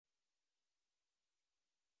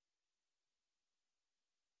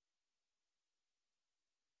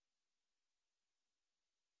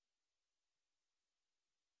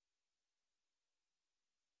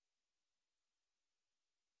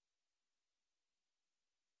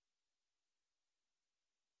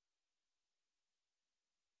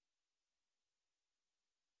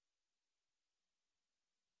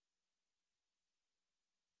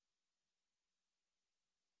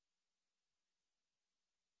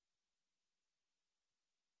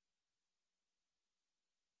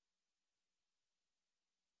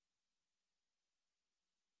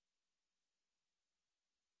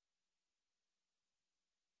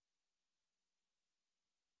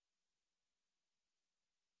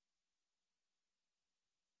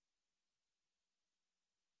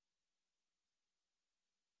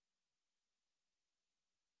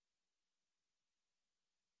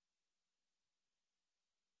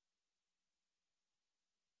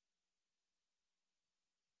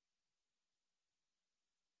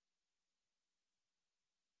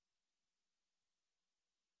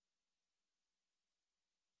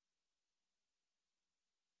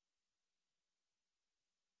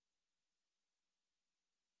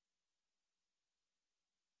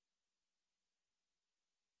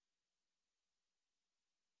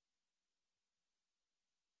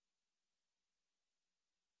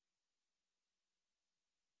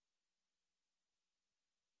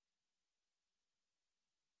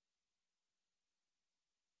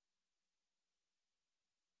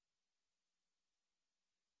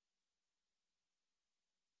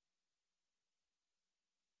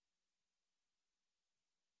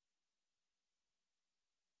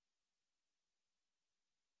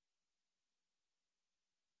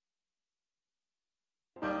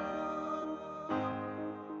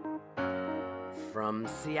From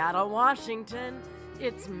Seattle, Washington,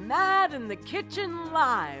 it's Mad in the Kitchen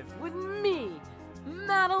Live with me,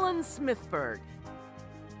 Madeline Smithberg.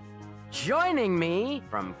 Joining me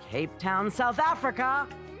from Cape Town, South Africa,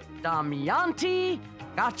 Damyanti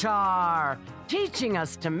Gajjar, teaching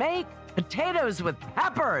us to make potatoes with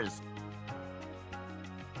peppers.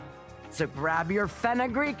 So grab your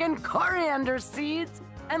fenugreek and coriander seeds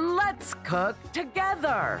and let's cook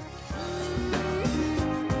together.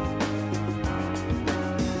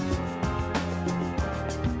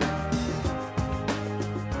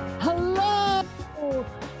 Hello,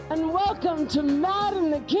 and welcome to Mad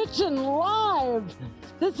in the Kitchen Live.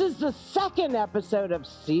 This is the second episode of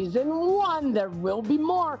season 1. There will be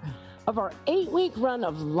more of our 8-week run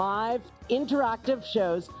of live interactive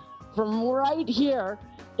shows from right here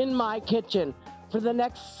in my kitchen for the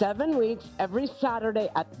next 7 weeks, every Saturday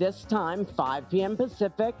at this time, 5 p.m.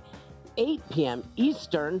 Pacific, 8 p.m.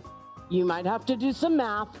 Eastern. You might have to do some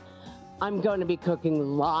math. I'm going to be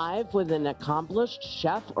cooking live with an accomplished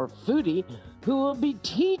chef or foodie who will be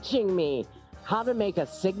teaching me how to make a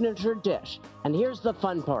signature dish. And here's the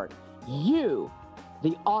fun part. You,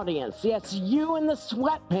 the audience, yes, you in the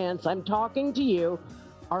sweatpants, I'm talking to you,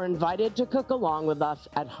 are invited to cook along with us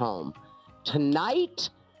at home.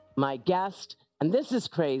 Tonight, my guest, and this is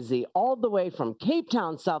crazy, all the way from Cape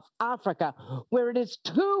Town, South Africa, where it is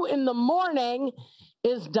 2 a.m,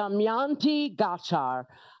 is Damyanti Gajjar,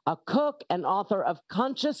 a cook and author of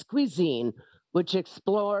Conscious Cuisine, which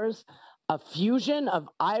explores a fusion of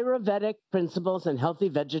Ayurvedic principles and healthy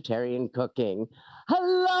vegetarian cooking.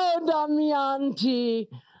 Hello, Damyanti.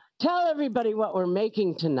 Tell everybody what we're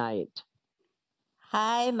making tonight.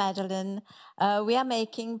 Hi, Madeline. We are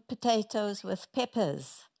making potatoes with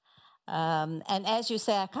peppers. And as you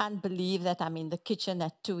say, I can't believe that I'm in the kitchen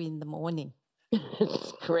at 2 a.m.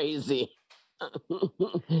 It's crazy.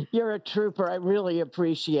 You're a trooper. I really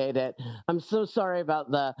appreciate it. I'm so sorry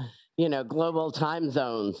about the, global time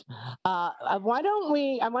zones. Why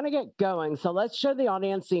don't I want to get going. So let's show the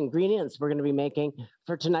audience the ingredients we're going to be making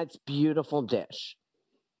for tonight's beautiful dish.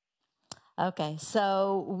 Okay,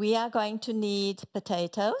 so we are going to need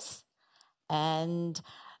potatoes. And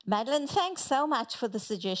Madeline, thanks so much for the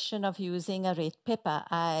suggestion of using a red pepper.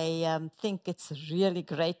 I think it's really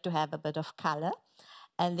great to have a bit of color.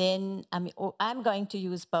 And then I'm going to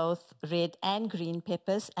use both red and green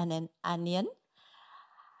peppers and an onion.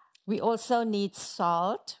 We also need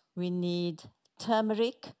salt. We need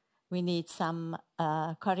turmeric. We need some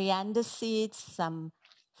coriander seeds, some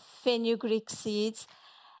fenugreek seeds.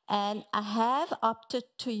 And I have opted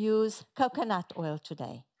to use coconut oil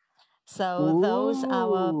today. So those are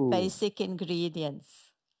our basic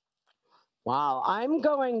ingredients. Wow, I'm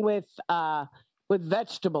going with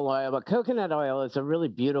vegetable oil, but coconut oil is a really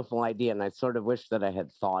beautiful idea, and I sort of wish that I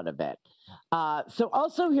had thought of it. So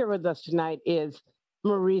also here with us tonight is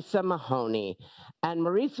Marisa Mahoney, and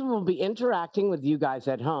Marisa will be interacting with you guys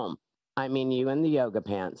at home. I mean, you in the yoga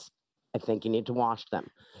pants. I think you need to wash them.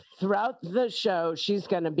 Throughout the show, she's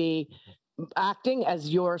going to be acting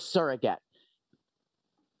as your surrogate.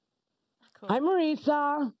 Cool. Hi,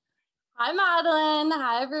 Marisa. Hi, Madeline.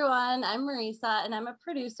 Hi, everyone. I'm Marisa, and I'm a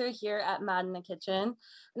producer here at Mad in the Kitchen.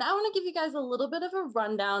 And I want to give you guys a little bit of a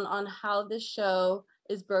rundown on how this show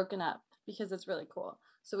is broken up, because it's really cool.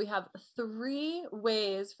 So we have 3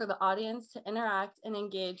 ways for the audience to interact and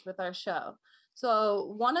engage with our show.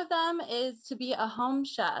 So one of them is to be a home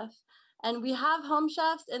chef. And we have home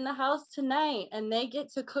chefs in the house tonight, and they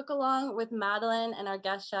get to cook along with Madeline and our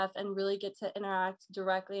guest chef and really get to interact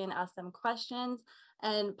directly and ask them questions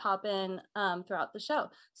and pop in throughout the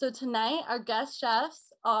show. So tonight, our guest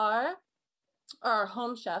chefs are, or our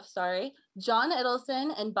home chef, sorry, John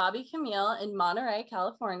Idelson and Bobby Camille in Monterey,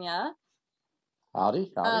 California.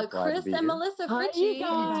 Howdy. Chris and Melissa Fritchie in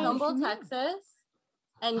Humble, Texas.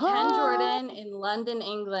 And Ken Jordan in London,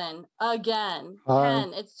 England. Again. Hi.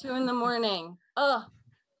 Ken, it's 2 a.m. Oh,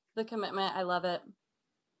 the commitment. I love it.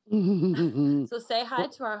 So say hi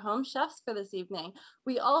to our home chefs for this evening.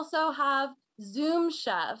 We also have Zoom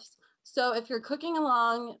chefs. So if you're cooking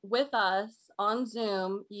along with us on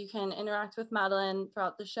Zoom, you can interact with Madeline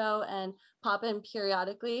throughout the show and pop in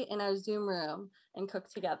periodically in our Zoom room and cook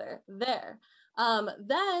together there.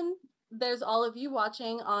 Then there's all of you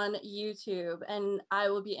watching on YouTube, and I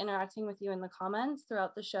will be interacting with you in the comments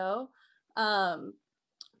throughout the show.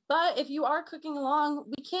 But if you are cooking along,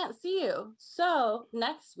 we can't see you. So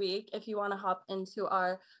next week, if you want to hop into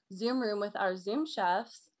our Zoom room with our Zoom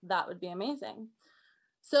chefs, that would be amazing.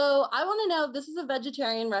 So I want to know, this is a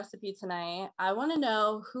vegetarian recipe tonight. I want to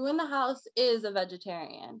know who in the house is a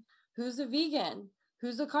vegetarian, who's a vegan,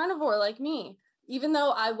 who's a carnivore like me. even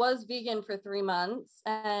though I was vegan for 3 months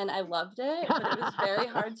and I loved it, but it was very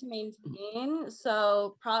hard to maintain.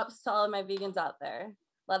 So props to all of my vegans out there.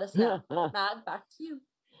 Let us know. Matt, back to you.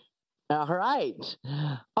 All right.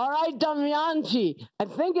 All right, Damyanti, I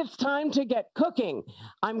think it's time to get cooking.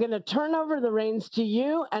 I'm going to turn over the reins to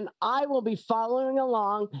you, and I will be following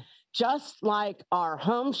along just like our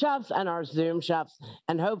home chefs and our Zoom chefs,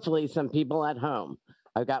 and hopefully some people at home.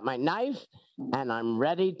 I've got my knife, and I'm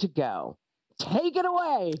ready to go. Take it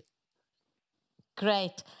away.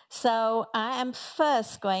 Great. So I am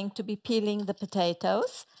first going to be peeling the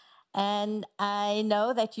potatoes. And I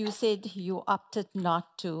know that you said you opted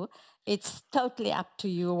not to. It's totally up to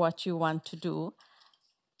you what you want to do.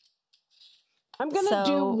 I'm going to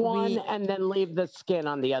do one and then leave the skin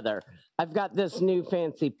on the other. I've got this new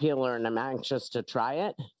fancy peeler and I'm anxious to try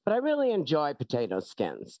it, but I really enjoy potato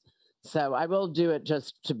skins. So I will do it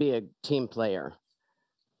just to be a team player.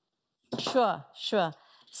 Sure, sure.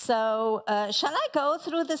 So shall I go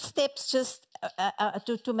through the steps just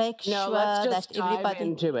to make sure let's just that everybody... dive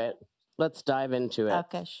into it. Let's dive into it.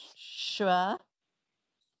 Okay, sure.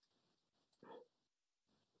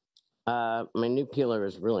 My new peeler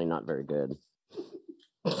is really not very good.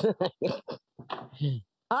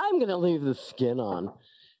 I'm going to leave the skin on.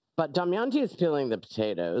 But Damyanti is peeling the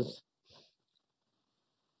potatoes.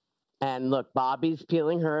 And look, Bobby's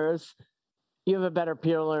peeling hers. You have a better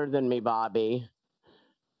peeler than me, Bobby.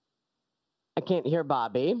 I can't hear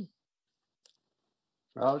Bobby.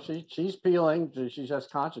 Oh, she's peeling. She's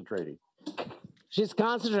just concentrating. She's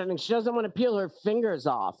concentrating. She doesn't want to peel her fingers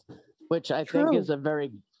off, which I think is a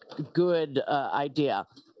very good idea.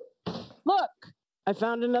 Look, I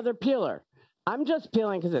found another peeler. I'm just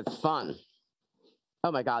peeling because it's fun.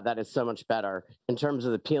 Oh my God, that is so much better in terms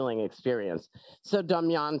of the peeling experience. So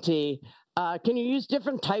Damyanti, can you use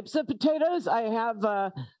different types of potatoes? I have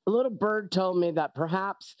a little bird told me that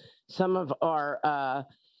perhaps some of our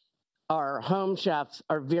home chefs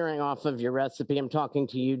are veering off of your recipe. I'm talking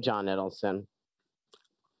to you, John Edelson.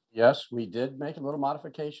 Yes, we did make a little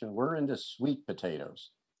modification. We're into sweet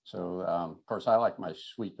potatoes. So, of course, I like my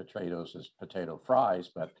sweet potatoes as potato fries,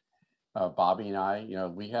 but Bobby and I,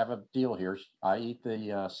 we have a deal here. I eat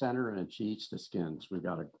the center and she eats the skins. We've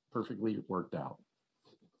got it perfectly worked out.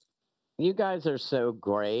 You guys are so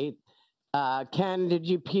great. Ken, did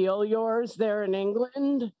you peel yours there in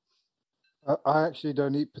England? I actually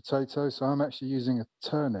don't eat potatoes, so I'm actually using a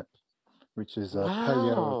turnip, which is a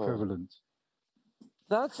paleo equivalent.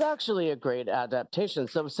 That's actually a great adaptation.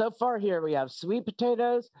 So far here we have sweet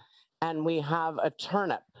potatoes and we have a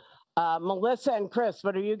turnip. Melissa and Chris,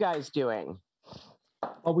 what are you guys doing?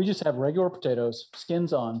 Oh, we just have regular potatoes,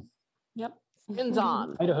 skins on. Yep. Skins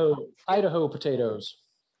on. Idaho potatoes.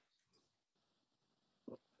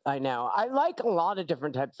 I know. I like a lot of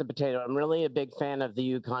different types of potato. I'm really a big fan of the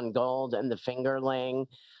Yukon Gold and the fingerling.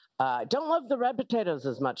 Don't love the red potatoes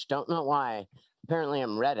as much. Don't know why. Apparently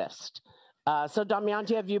I'm reddest. So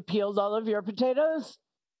Damyanti, have you peeled all of your potatoes?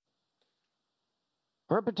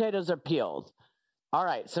 Her potatoes are peeled. All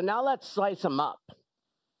right, so now let's slice them up.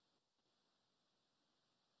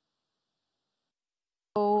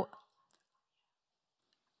 So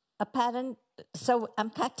I'm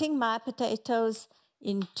cutting my potatoes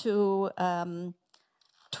into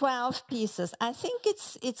 12 pieces. I think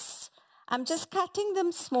I'm just cutting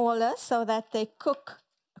them smaller so that they cook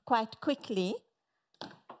quite quickly.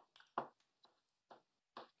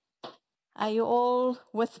 Are you all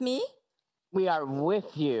with me? We are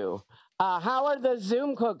with you. How are the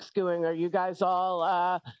Zoom cooks doing? Are you guys all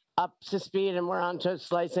up to speed and we're on to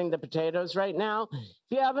slicing the potatoes right now?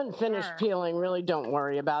 If you haven't finished peeling, really don't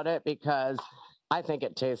worry about it because I think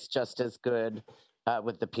it tastes just as good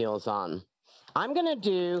with the peels on. I'm going to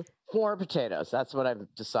do 4 potatoes. That's what I've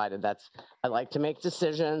decided. I like to make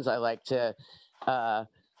decisions. I like to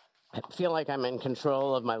feel like I'm in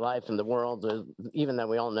control of my life and the world, even though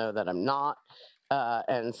we all know that I'm not.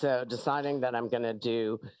 And so deciding that I'm going to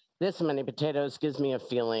do this many potatoes gives me a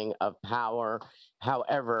feeling of power,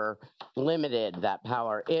 however limited that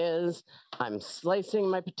power is. I'm slicing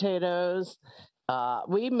my potatoes.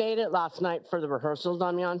 We made it last night for the rehearsal,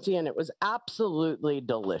 Damyanti, and it was absolutely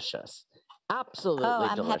delicious.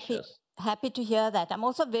 Absolutely delicious. Happy to hear that. I'm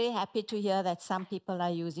also very happy to hear that some people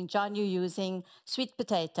are using, John, you're using sweet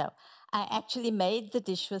potato. I actually made the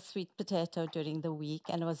dish with sweet potato during the week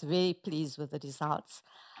and was very pleased with the results.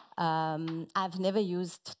 I've never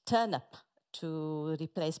used turnip to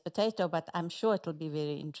replace potato, but I'm sure it'll be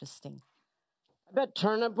very interesting. I bet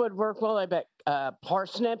turnip would work well. I bet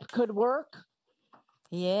parsnip could work.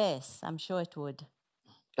 Yes, I'm sure it would.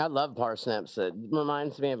 I love parsnips. It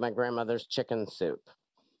reminds me of my grandmother's chicken soup.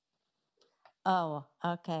 Oh,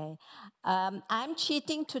 okay. I'm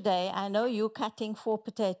cheating today. I know you're cutting 4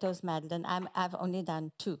 potatoes, Madeline. I've only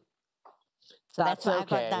done 2. So that's why I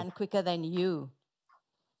got done quicker than you.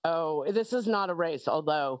 Oh, this is not a race,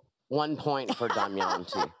 although 1 point for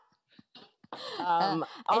Damyanti. All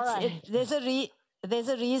right. There's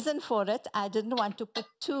a reason for it. I didn't want to put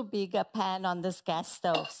too big a pan on this gas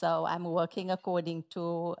stove, so I'm working according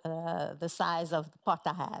to the size of the pot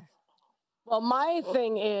I have. Well, my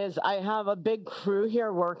thing is I have a big crew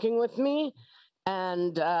here working with me,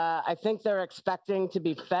 and I think they're expecting to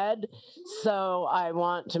be fed. So I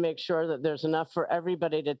want to make sure that there's enough for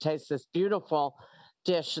everybody to taste this beautiful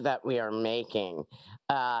dish that we are making.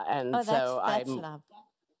 That's lovely.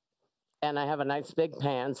 And I have a nice big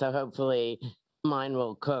pan, so hopefully mine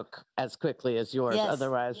will cook as quickly as yours. Yes.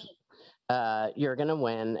 Otherwise, you're going to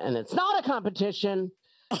win. And it's not a competition,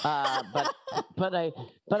 but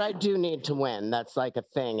I do need to win. That's like a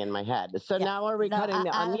thing in my head. So now are we cutting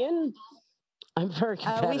the onion? I'm very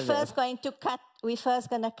competitive. We're first going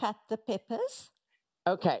to cut the peppers.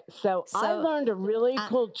 Okay, so I learned a really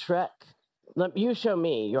cool trick. You show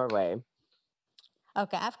me your way.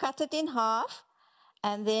 Okay, I've cut it in half.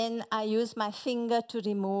 And then I use my finger to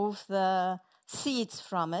remove the seeds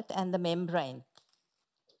from it and the membrane.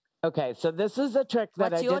 Okay, so this is a trick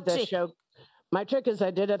that I did this show. My trick is I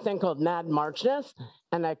did a thing called Mad Marchness,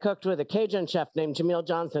 and I cooked with a Cajun chef named Jamil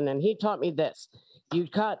Johnson, and he taught me this. You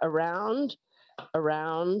cut around,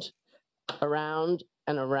 around, around,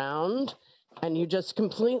 and around, and you just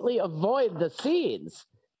completely avoid the seeds.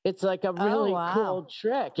 It's like a really cool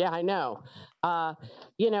trick. Yeah, I know.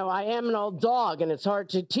 You know, I am an old dog, and it's hard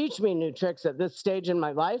to teach me new tricks at this stage in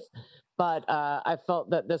my life. But I felt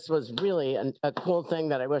that this was really a cool thing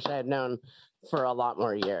that I wish I had known for a lot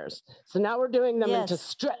more years. So now we're doing them into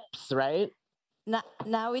strips, right?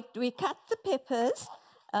 Now we cut the peppers.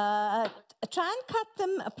 Try and cut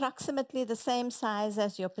them approximately the same size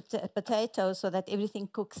as your potatoes so that everything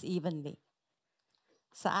cooks evenly.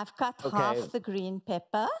 So I've cut half the green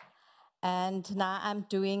pepper, and now I'm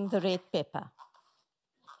doing the red pepper.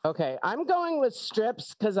 Okay, I'm going with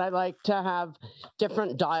strips because I like to have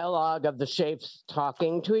different dialogue of the chefs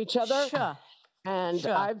talking to each other. Sure. And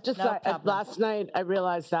I've decided, last night I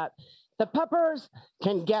realized that the peppers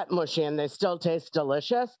can get mushy and they still taste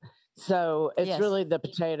delicious. So it's really the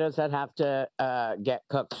potatoes that have to get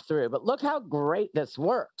cooked through. But look how great this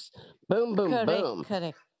works. Boom, boom, boom.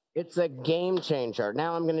 Correct. It's a game changer.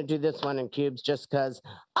 Now I'm going to do this one in cubes just because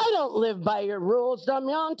I don't live by your rules,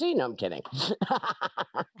 Damyanti. No, I'm kidding.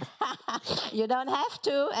 You don't have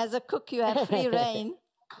to. As a cook, you have free reign.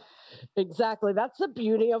 Exactly. That's the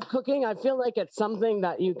beauty of cooking. I feel like it's something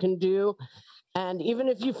that you can do. And even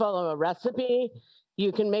if you follow a recipe,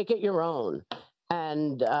 you can make it your own.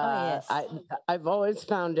 And I've always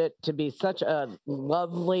found it to be such a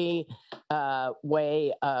lovely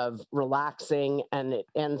way of relaxing, and it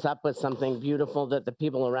ends up with something beautiful that the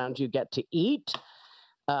people around you get to eat.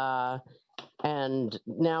 And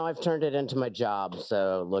now I've turned it into my job.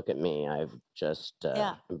 So look at me. I've just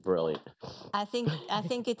brilliant. I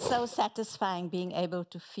think it's so satisfying being able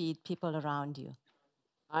to feed people around you.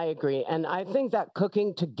 I agree. And I think that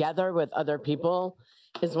cooking together with other people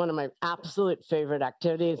is one of my absolute favorite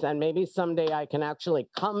activities. And maybe someday I can actually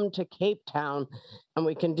come to Cape Town and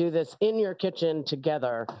we can do this in your kitchen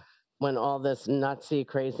together when all this nutsy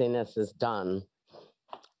craziness is done.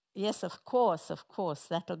 Yes, of course.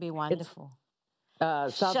 That'll be wonderful.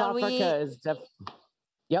 South Africa is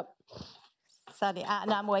Yep. Sorry,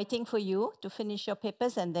 and I'm waiting for you to finish your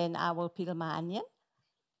peppers and then I will peel my onion.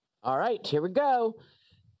 All right, here we go.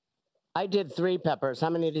 I did 3 peppers. How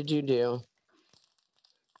many did you do?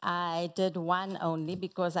 I did 1 only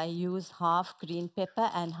because I used half green pepper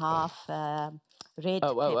and half red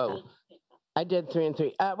pepper. I did 3 and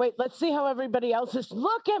 3. Wait, let's see how everybody else is.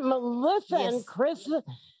 Look at Melissa and Chris.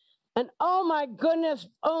 And oh my goodness.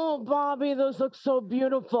 Oh, Bobby, those look so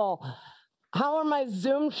beautiful. How are my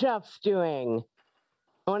Zoom chefs doing?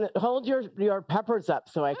 I want to hold your peppers up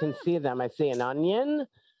so I can see them. I see an onion.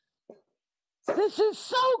 This is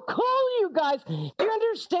so cool, you guys. Do you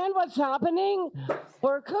understand what's happening?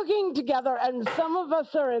 We're cooking together, and some of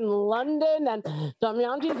us are in London, and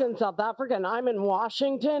Damyanti's in South Africa, and I'm in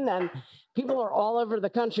Washington, and people are all over the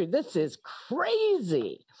country. This is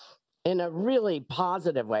crazy in a really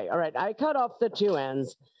positive way. All right, I cut off the 2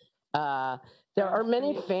 ends. There are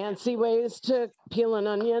many fancy ways to peel an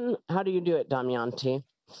onion. How do you do it, Damyanti?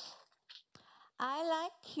 I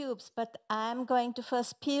like cubes, but I'm going to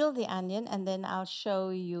first peel the onion, and then I'll show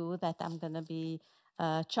you that I'm going to be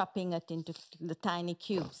chopping it into the tiny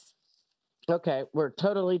cubes. Okay, we're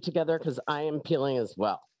totally together because I am peeling as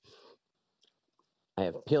well. I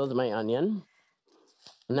have peeled my onion.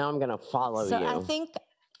 Now I'm going to follow So you.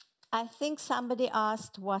 I think somebody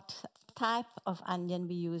asked what type of onion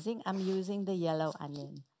we're using. I'm using the yellow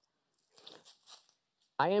onion.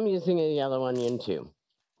 I am using a yellow onion too.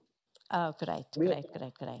 Oh, great.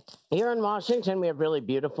 Here in Washington, we have really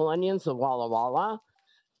beautiful onions, the Walla Walla.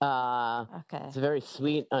 Okay. It's a very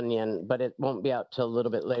sweet onion, but it won't be out till a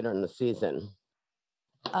little bit later in the season.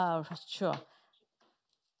 Oh, sure.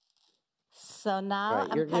 So now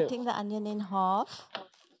I'm cutting the onion in half.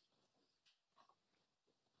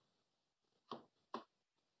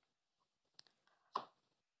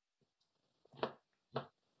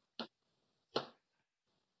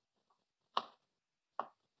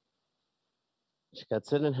 She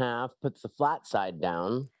cuts it in half, puts the flat side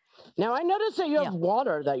down. Now I noticed that you have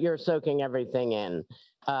water that you're soaking everything in.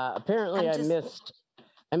 Apparently I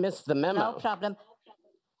missed the memo. No problem.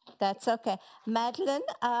 That's okay. Madeline,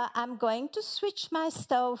 I'm going to switch my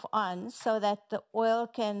stove on so that the oil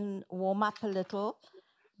can warm up a little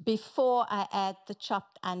before I add the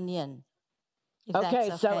chopped onion.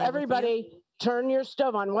 Okay, so everybody turn your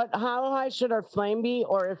stove on. How high should our flame be,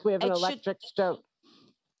 or if we have an electric stove?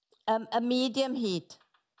 A medium heat.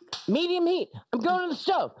 Medium heat. I'm going to the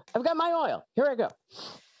stove. I've got my oil. Here I go.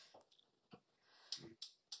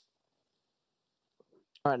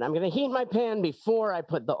 All right, I'm going to heat my pan before I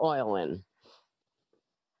put the oil in.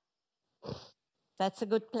 That's a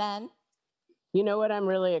good plan. You know what I'm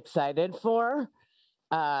really excited for?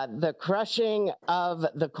 The crushing of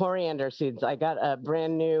the coriander seeds. I got a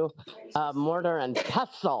brand new mortar and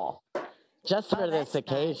pestle just for this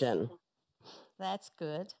occasion. Nice. That's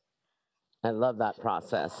good. I love that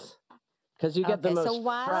process because you get the most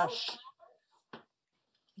fresh.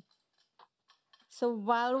 So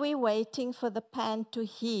while we're waiting for the pan to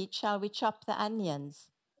heat, shall we chop the onions?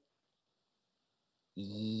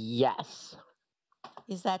 Yes.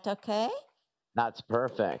 Is that okay? That's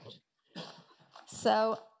perfect.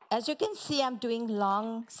 So as you can see, I'm doing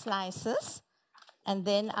long slices, and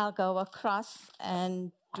then I'll go across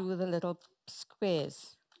and do the little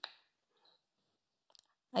squares.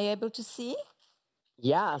 Are you able to see?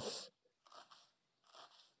 Yes.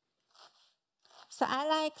 So I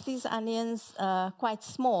like these onions quite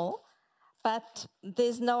small, but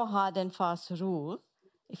there's no hard and fast rule.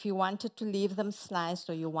 If you wanted to leave them sliced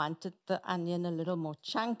or you wanted the onion a little more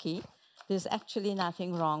chunky, there's actually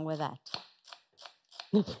nothing wrong with that.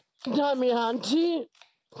 Damyanti,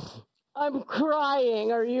 I'm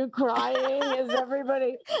crying. Are you crying? Is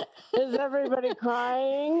everybody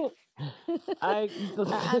crying? I'm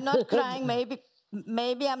not crying.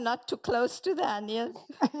 Maybe I'm not too close to the onion.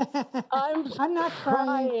 I'm not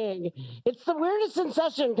crying. It's the weirdest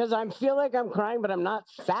sensation because I feel like I'm crying, but I'm not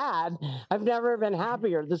sad. I've never been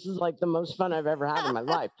happier. This is like the most fun I've ever had in my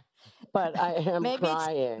life. But I am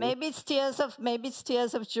crying. Maybe it's tears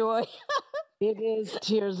of joy. It is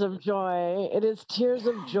tears of joy. It is tears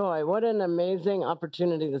of joy. What an amazing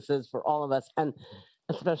opportunity this is for all of us, and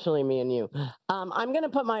especially me and you. I'm going to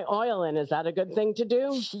put my oil in. Is that a good thing to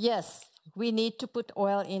do? Yes. We need to put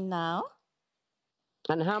oil in now.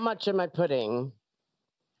 And how much am I putting?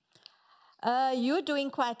 You're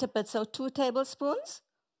doing quite a bit, so 2 tablespoons.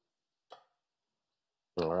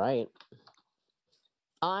 All right.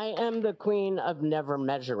 I am the queen of never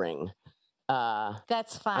measuring.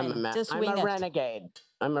 That's fine. I'm a renegade.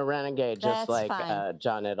 I'm a renegade, just like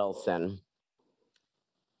John Edelson.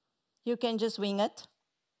 You can just wing it.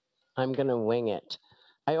 I'm going to wing it.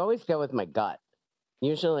 I always go with my gut.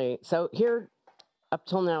 Usually, so here, up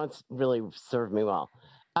till now, it's really served me well.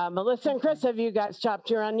 Melissa and Chris, have you guys chopped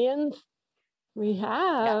your onions? We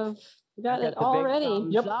have. Yes. We got it all ready.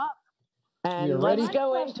 Yep. And let's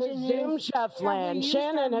go into Zoom Chef land.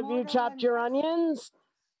 Shannon, have you chopped your onions?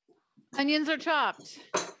 Onions are chopped.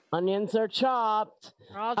 Onions are chopped.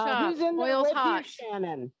 They're all chopped. Who's in there Oil's with hot. you,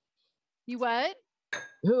 Shannon? You what?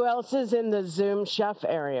 Who else is in the Zoom Chef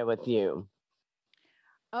area with you?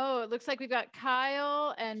 Oh, it looks like we've got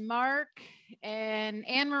Kyle and Mark and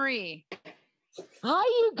Anne-Marie. Hi,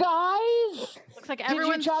 you guys. Looks like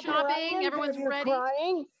everyone's chopping. Everyone's ready.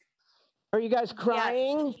 Crying? Are you guys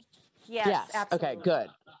crying? Yes, absolutely. Okay, good.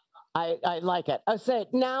 I like it. I say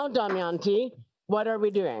now, Damyanti, what are we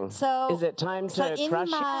doing? So is it time to crush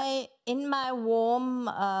it? In my warm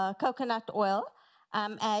coconut oil,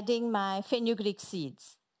 I'm adding my fenugreek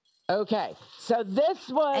seeds. Okay, so this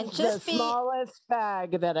was the smallest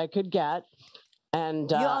bag that I could get, and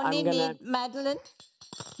you only need, Madeline,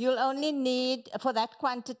 you'll only need for that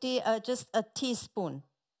quantity just a teaspoon.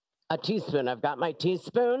 A teaspoon. I've got my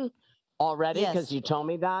teaspoon already because you told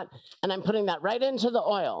me that, and I'm putting that right into the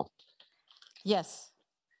oil. Yes.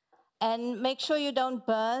 And make sure you don't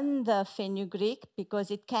burn the fenugreek because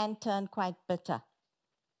it can turn quite bitter.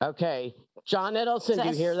 Okay. John Edelson, So do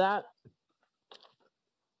you hear that?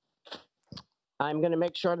 I'm going to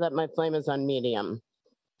make sure that my flame is on medium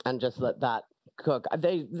and just let that cook.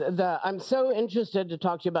 I'm so interested to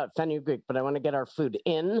talk to you about fenugreek, but I want to get our food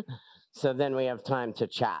in so then we have time to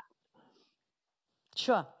chat.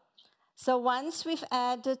 Sure. So once we've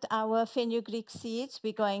added our fenugreek seeds,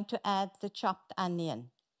 we're going to add the chopped onion.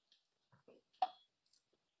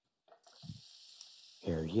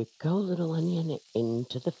 Here you go, little onion,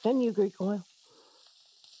 into the fenugreek oil.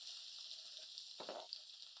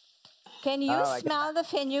 Can you smell the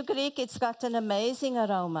fenugreek? It's got an amazing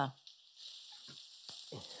aroma.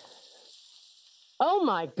 Oh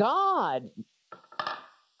my God.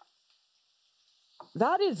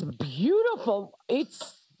 That is beautiful.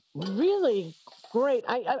 It's really great.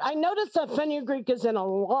 I noticed that fenugreek is in a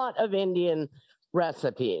lot of Indian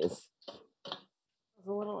recipes. It's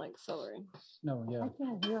a little like celery. No, yeah. I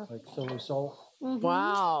can't hear. Like celery salt. Mm-hmm.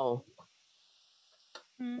 Wow.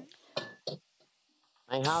 Mm.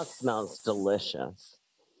 My house smells delicious.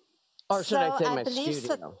 Or should I say my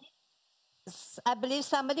studio? I believe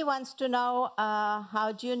somebody wants to know,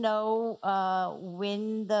 how do you know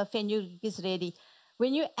when the fenugreek is ready?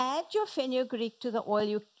 When you add your fenugreek to the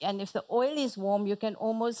oil, and if the oil is warm, you can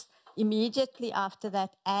almost immediately after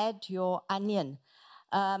that add your onion.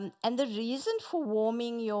 And the reason for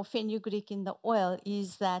warming your fenugreek in the oil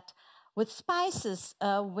is that with spices,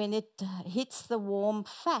 when it hits the warm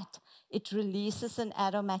fat, it releases an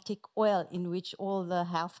aromatic oil in which all the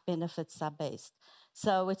health benefits are based.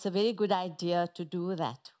 So it's a very good idea to do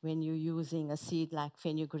that when you're using a seed like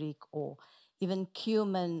fenugreek or even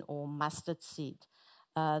cumin or mustard seed.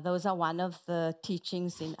 Those are one of the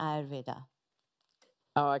teachings in Ayurveda.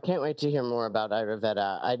 Oh, I can't wait to hear more about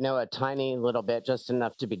Ayurveda. I know a tiny little bit, just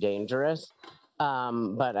enough to be dangerous.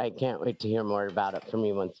 But I can't wait to hear more about it from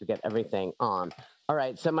you once we get everything on. All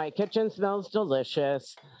right, so my kitchen smells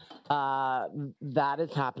delicious. That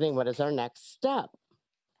is happening. What is our next step?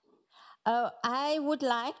 I would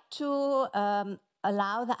like to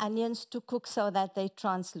allow the onions to cook so that they're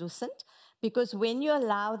translucent, because when you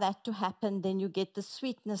allow that to happen, then you get the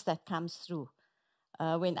sweetness that comes through.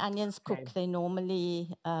 When onions cook, they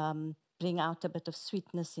normally bring out a bit of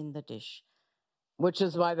sweetness in the dish. Which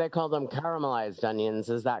is why they call them caramelized onions.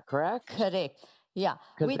 Is that correct? Correct. Yeah.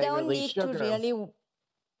 We don't need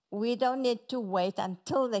to wait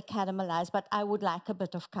until they caramelize, but I would like a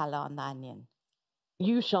bit of color on the onion.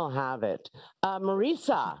 You shall have it.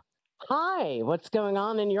 Marisa, hi. What's going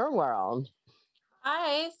on in your world?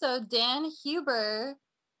 Hi. So Dan Huber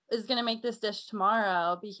is going to make this dish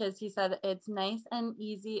tomorrow because he said it's nice and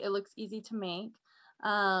easy. It looks easy to make.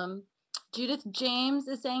 Judith James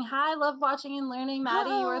is saying, hi, love watching and learning. Maddie,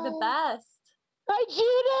 you are the best. Hi,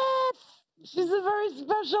 Judith. She's a very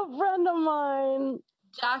special friend of mine.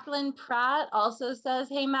 Jacqueline Pratt also says,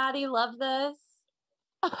 hey, Maddie, love this.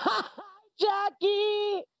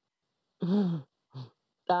 Jackie.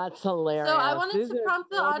 That's hilarious. So I wanted to prompt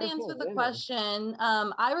the audience with a question.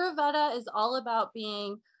 Ayurveda is all about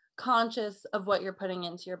being conscious of what you're putting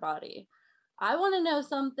into your body. I want to know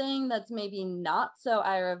something that's maybe not so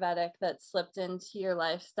Ayurvedic that slipped into your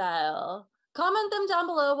lifestyle. Comment them down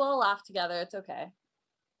below. We'll laugh together. It's okay.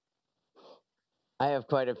 I have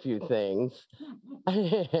quite a few things.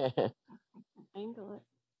 Angle it.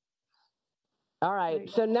 All right.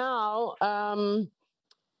 So now,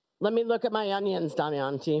 let me look at my onions,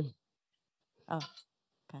 Damyanti. Oh,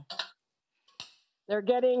 okay. They're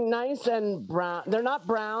getting nice and brown. They're not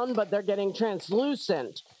brown, but they're getting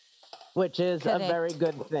translucent, which is a very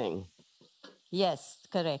good thing. Yes,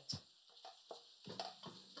 correct.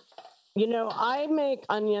 You know, I make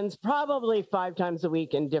onions probably 5 times a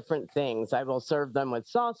week in different things. I will serve them with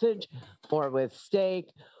sausage or with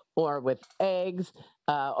steak or with eggs.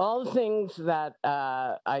 All the things that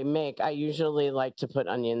I make, I usually like to put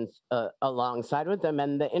onions alongside with them.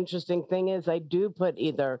 And the interesting thing is I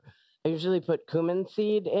usually put cumin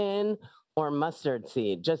seed in or mustard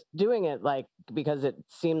seed, just doing it because it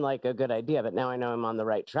seemed like a good idea, but now I know I'm on the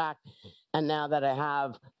right track. And now that I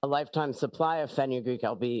have a lifetime supply of fenugreek,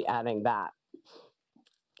 I'll be adding that.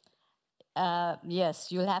 Yes,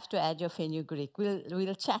 you'll have to add your fenugreek.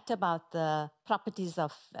 We'll chat about the properties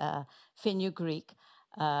of fenugreek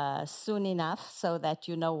soon enough so that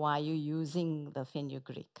you know why you're using the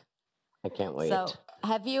fenugreek. I can't wait. So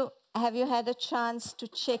have you had a chance to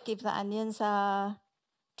check if the onions are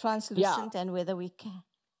translucent and whether we can?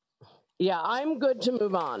 Yeah, I'm good to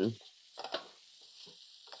move on.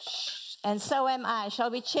 And so am I.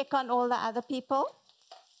 Shall we check on all the other people?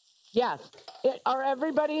 Yes. Are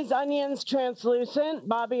everybody's onions translucent?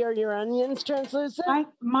 Bobby, are your onions translucent?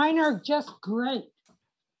 Mine are just great.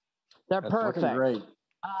 They're That's perfect. looking great.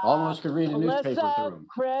 Almost could read a newspaper through Melissa, them.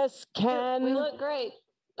 Chris, Ken. We look great.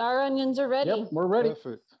 Our onions are ready. Yep, we're ready.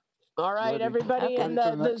 Perfect. All right, Ready. everybody Okay. in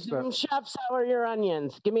Ready for the the next Zoom chefs, how are your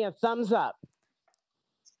onions? Give me a thumbs up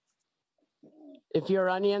if your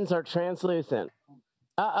onions are translucent.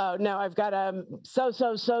 Uh-oh, no, I've got a so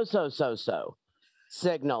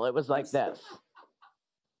signal. It was like this.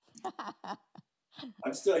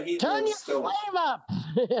 I'm still heating. Turn your flame up.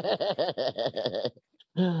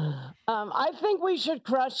 I think we should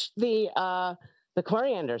crush the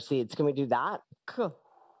coriander seeds. Can we do that? Cool,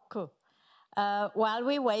 cool. While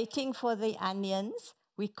we're waiting for the onions,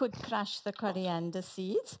 we could crush the coriander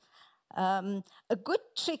seeds. A good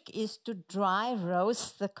trick is to dry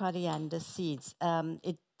roast the coriander seeds.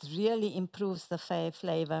 It really improves the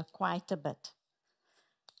flavor quite a bit.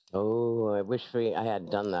 Oh, I wish I had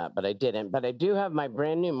done that, but I didn't. But I do have my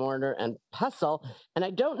brand new mortar and pestle, and I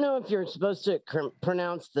don't know if you're supposed to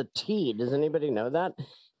pronounce the T. Does anybody know that?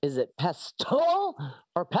 Is it pestle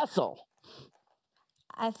or pestle?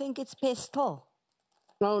 I think it's pestle.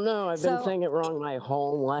 Oh, no, I've been saying it wrong my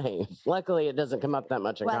whole life. Luckily, it doesn't come up that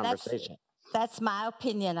much in conversation. That's my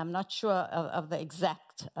opinion. I'm not sure of the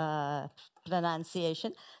exact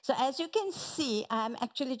pronunciation. So as you can see, I'm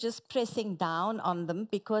actually just pressing down on them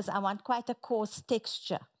because I want quite a coarse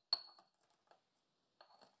texture.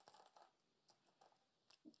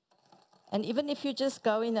 And even if you just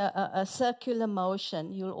go in a circular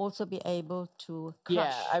motion, you'll also be able to crush.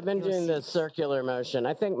 Yeah, I've been doing the circular motion.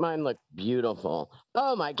 I think mine look beautiful.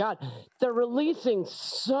 Oh my God, they're releasing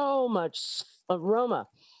so much aroma.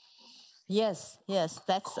 Yes, yes,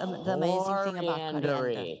 that's the amazing thing about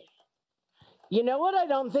coriander. You know what I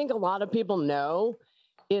don't think a lot of people know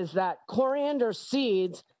is that coriander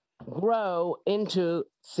seeds grow into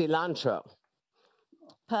cilantro.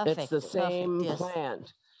 Perfect. It's the same yes.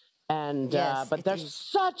 plant. And yes, but there's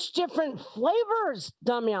such different flavors,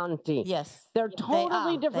 Damyanti. Yes. They're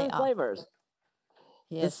totally different flavors.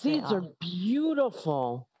 Yes, the seeds are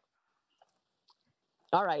beautiful.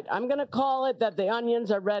 All right, I'm going to call it that the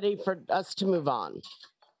onions are ready for us to move on.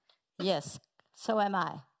 Yes, so am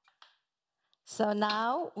I. So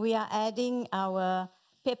now we are adding our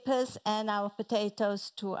peppers and our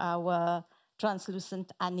potatoes to our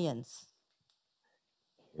translucent onions.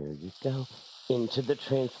 Here you go, into the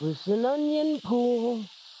translucent onion pool.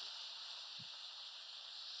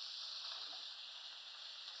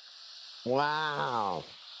 Wow.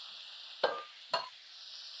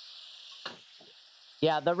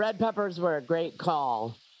 Yeah, the red peppers were a great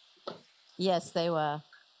call. Yes, they were.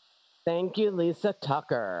 Thank you, Lisa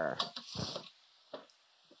Tucker.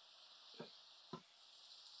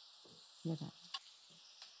 I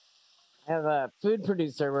have a food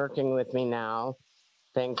producer working with me now,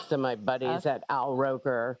 thanks to my buddies at Al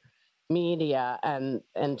Roker Media and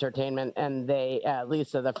Entertainment. And they,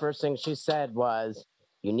 Lisa, the first thing she said was,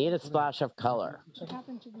 you need a splash of color. What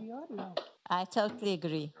happened to the audio? I totally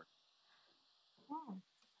agree.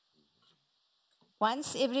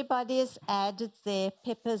 Once everybody has added their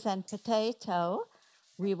peppers and potato,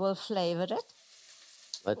 we will flavor it.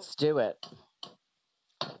 Let's do it.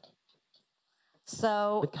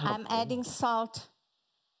 So I'm adding salt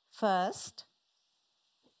first.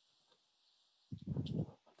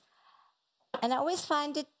 And I always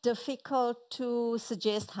find it difficult to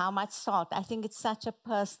suggest how much salt. I think it's such a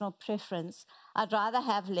personal preference. I'd rather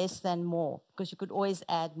have less than more because you could always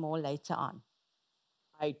add more later on.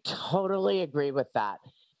 I totally agree with that.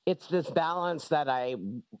 It's this balance that I,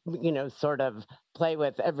 sort of play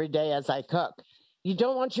with every day as I cook. You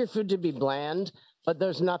don't want your food to be bland, but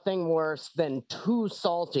there's nothing worse than too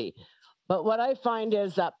salty. But what I find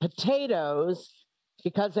is that potatoes,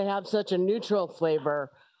 because they have such a neutral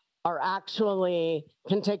flavor,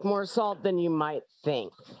 can take more salt than you might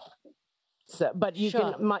think. So, but you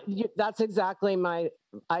that's exactly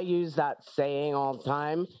I use that saying all the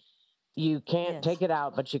time. You can't take it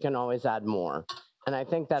out, but you can always add more. And I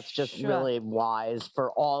think that's just really wise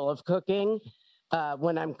for all of cooking.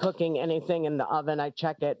 When I'm cooking anything in the oven, I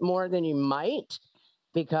check it more than you might,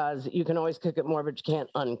 because you can always cook it more, but you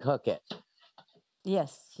can't uncook it.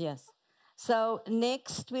 Yes, yes. So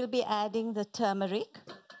next we'll be adding the turmeric.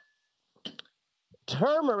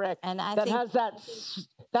 Turmeric, and that has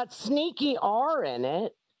that sneaky R in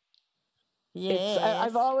it. Yes.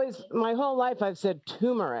 I've always, my whole life, I've said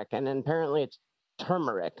turmeric, and apparently it's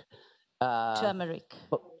turmeric. Turmeric.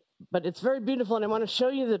 But it's very beautiful, and I want to show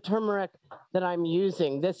you the turmeric that I'm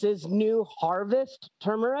using. This is New Harvest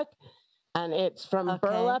turmeric, and it's from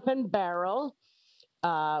Burlap and Barrel.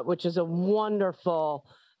 which is a wonderful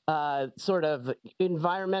sort of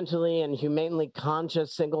environmentally and humanely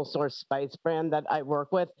conscious single source spice brand that I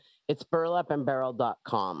work with. It's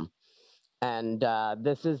burlapandbarrel.com. And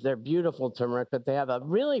this is their beautiful turmeric, but they have a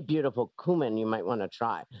really beautiful cumin you might want to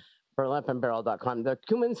try. Burlapandbarrel.com. The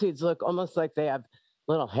cumin seeds look almost like they have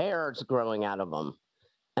little hairs growing out of them.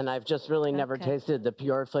 And I've just really never tasted the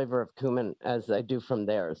pure flavor of cumin as I do from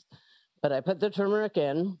theirs. But I put the turmeric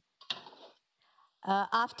in.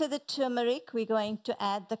 After the turmeric, we're going to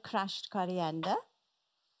add the crushed coriander.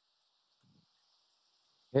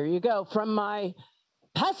 Here you go, from my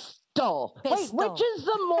pestle. Wait, which is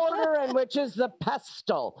the mortar and which is the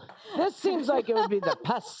pestle? This seems like it would be the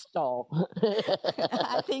pestle.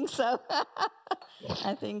 I think so.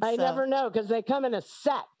 I never know because they come in a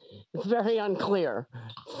set. It's very unclear.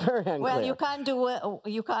 It's very unclear. Well,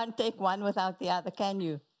 you can't take one without the other, can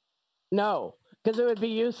you? No, because it would be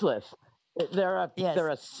useless. They're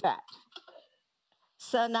a set.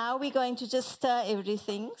 So now we're going to just stir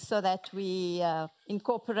everything so that we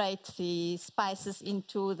incorporate the spices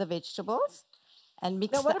into the vegetables and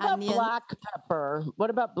mix the onion. What about black pepper? What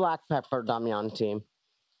about black pepper, Damyanti?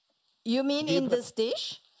 You mean in this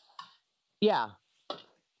dish? Yeah.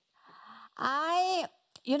 I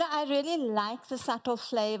really like the subtle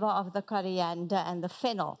flavor of the coriander and the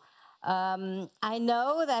fennel. I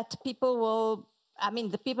know that people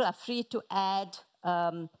are free to add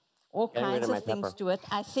all kinds of things to it.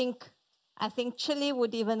 I think chili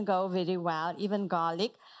would even go very well, even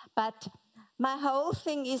garlic. But my whole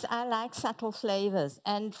thing is I like subtle flavors.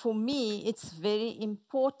 And for me, it's very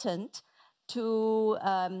important to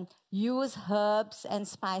use herbs and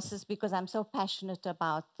spices because I'm so passionate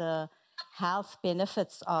about the health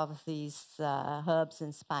benefits of these herbs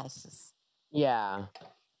and spices. Yeah.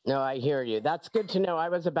 No, I hear you. That's good to know. I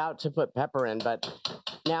was about to put pepper in, but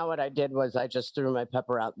now what I did was I just threw my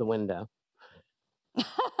pepper out the window.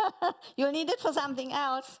 You'll need it for something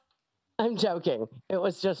else. I'm joking. It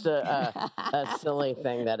was just a silly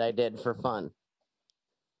thing that I did for fun.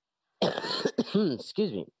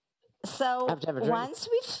 Excuse me. So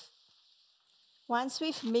once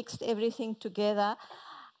we've mixed everything together,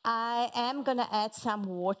 I am going to add some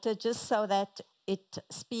water just so that it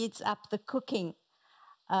speeds up the cooking.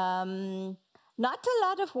 Not a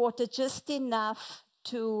lot of water, just enough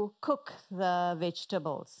to cook the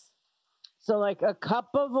vegetables. So like a cup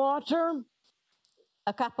of water?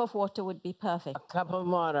 A cup of water would be perfect. A cup of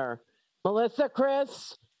water. Melissa,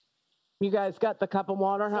 Chris, you guys got the cup of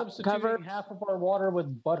water covered? Half of our water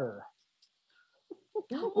with butter.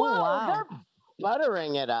 Whoa, wow. They're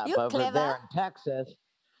buttering it up over there in Texas.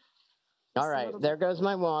 All right, there goes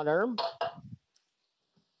my water.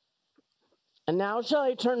 And now shall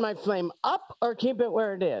I turn my flame up or keep it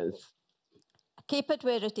where it is? Keep it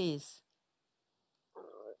where it is.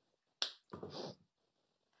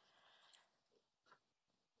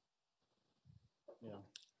 Yeah.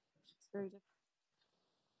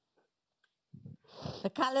 The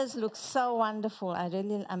colors look so wonderful.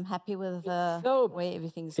 I'm happy with the way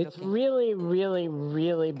everything's looking. It's really, really,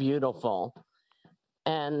 really beautiful.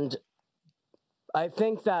 And I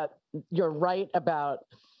think that you're right about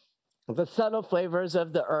the subtle flavors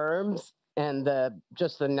of the herbs and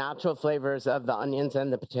just the natural flavors of the onions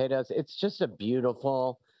and the potatoes. It's just a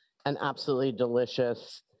beautiful and absolutely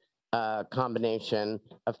delicious combination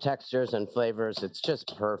of textures and flavors. It's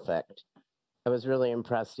just perfect. I was really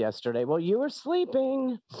impressed yesterday. Well, you were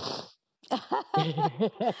sleeping.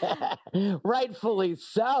 Rightfully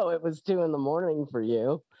so. It was 2 a.m. for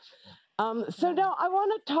you. So now I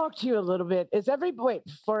want to talk to you a little bit. Wait,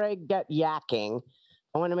 before I get yakking,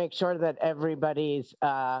 I want to make sure that everybody's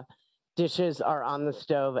dishes are on the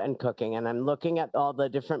stove and cooking. And I'm looking at all the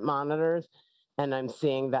different monitors and I'm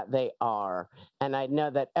seeing that they are. And I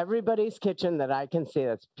know that everybody's kitchen that I can see,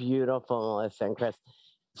 that's beautiful, Melissa and Chris,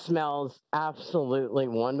 smells absolutely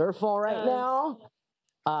wonderful right now.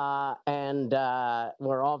 And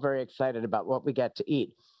we're all very excited about what we get to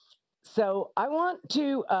eat. So I want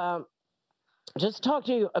to just talk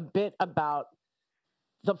to you a bit about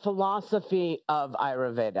the philosophy of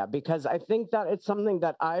Ayurveda, because I think that it's something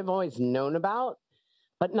that I've always known about,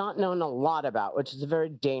 but not known a lot about, which is a very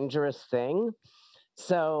dangerous thing.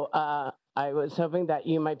 So I was hoping that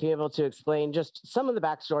you might be able to explain just some of the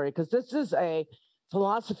backstory, because this is a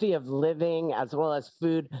philosophy of living as well as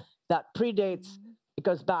food that predates, it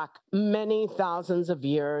goes back many thousands of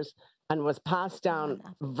years and was passed down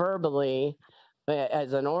verbally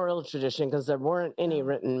as an oral tradition because there weren't any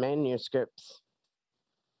written manuscripts.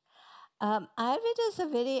 Ayurveda is a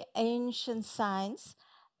very ancient science,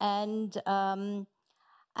 and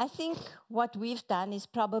I think what we've done is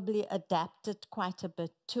probably adapted quite a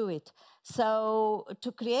bit to it. So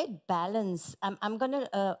to create balance, I'm going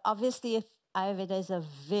to, obviously, if Ayurveda is a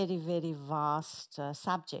very, very vast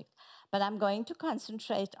subject, but I'm going to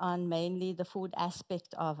concentrate on mainly the food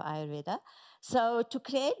aspect of Ayurveda. So to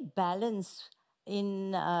create balance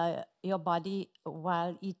in your body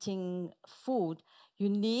while eating food, you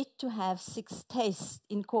need to have 6 tastes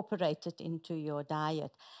incorporated into your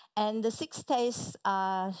diet. And the 6 tastes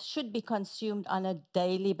should be consumed on a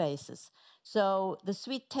daily basis. So the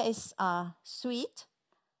sweet tastes are sweet,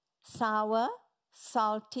 sour,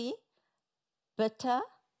 salty, bitter,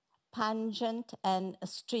 pungent, and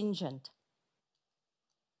astringent.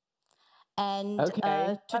 And Okay,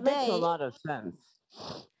 that makes a today, lot of sense.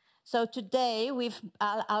 so today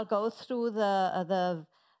I'll go through the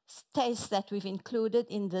tastes that we've included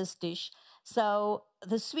in this dish. So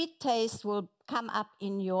the sweet taste will come up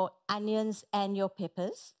in your onions and your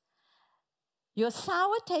peppers. Your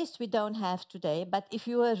sour taste we don't have today, but if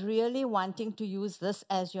you are really wanting to use this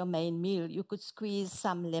as your main meal, you could squeeze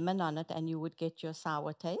some lemon on it and you would get your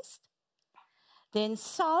sour taste. Then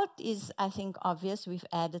salt is, I think, obvious. We've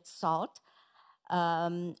added salt.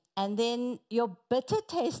 And then your bitter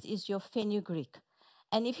taste is your fenugreek.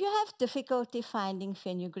 And if you have difficulty finding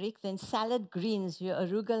fenugreek, then salad greens, your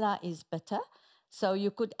arugula is bitter. So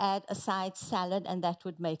you could add a side salad and that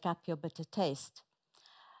would make up your bitter taste.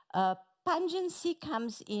 Pungency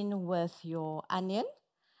comes in with your onion.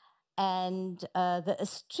 And the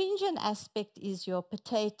astringent aspect is your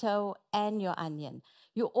potato and your onion.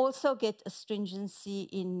 You also get astringency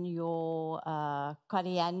in your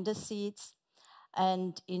coriander seeds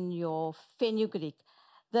and in your fenugreek.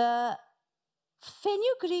 The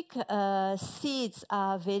fenugreek seeds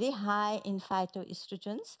are very high in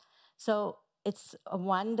phytoestrogens, so it's a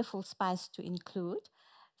wonderful spice to include.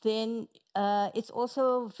 Then it's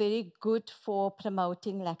also very good for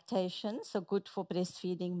promoting lactation, so good for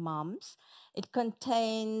breastfeeding moms. It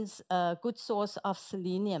contains a good source of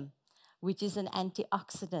selenium, which is an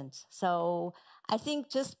antioxidant. So I think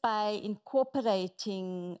just by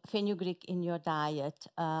incorporating fenugreek in your diet,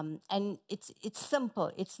 and it's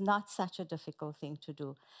simple, it's not such a difficult thing to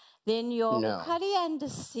do. Then your coriander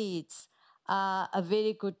seeds are a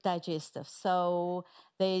very good digestive. So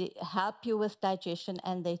they help you with digestion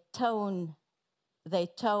and they tone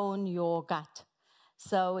your gut.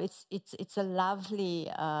 So it's a lovely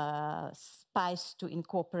spice to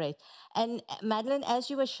incorporate. And Madeline, as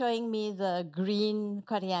you were showing me the green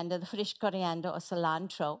coriander, the fresh coriander or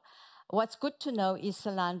cilantro, what's good to know is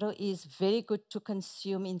cilantro is very good to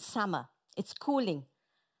consume in summer. It's cooling.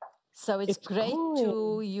 So it's great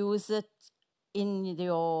to use it in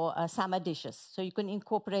your summer dishes. So you can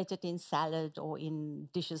incorporate it in salad or in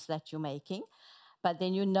dishes that you're making. But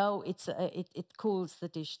then you know it cools the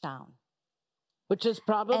dish down. Which is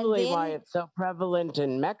probably why it's so prevalent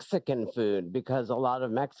in Mexican food, because a lot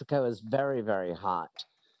of Mexico is very, very hot.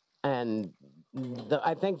 And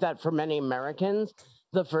I think that for many Americans,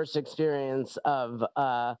 the first experience of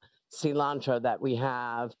cilantro that we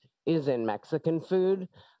have is in Mexican food,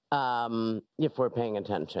 if we're paying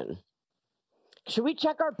attention. Should we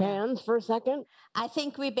check our pans for a second? I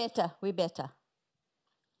think we better.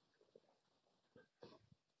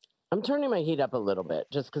 I'm turning my heat up a little bit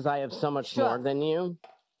just because I have so much more than you.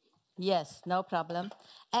 Yes, no problem.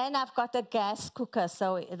 And I've got a gas cooker.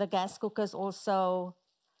 So the gas cooker is also,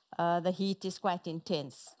 the heat is quite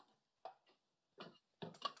intense.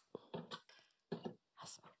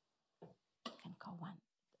 Can go one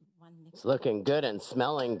it's looking good and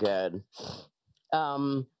smelling good.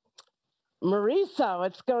 Marisa,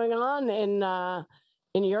 what's going on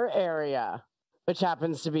in your area, which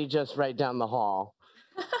happens to be just right down the hall?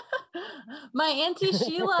 My Auntie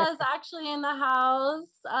Sheila is actually in the house.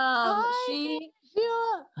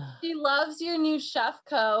 She loves your new chef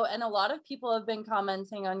coat, and a lot of people have been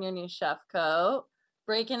commenting on your new chef coat,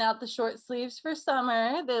 breaking out the short sleeves for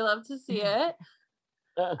summer. They love to see it.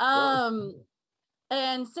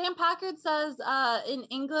 And Sam Packard says in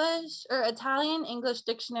English or Italian, English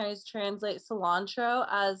dictionaries translate cilantro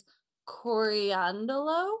as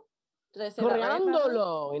coriandolo. Did I say that right?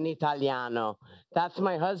 Coriandolo in Italiano. That's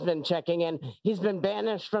my husband checking in. He's been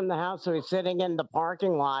banished from the house, so he's sitting in the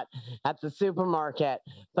parking lot at the supermarket,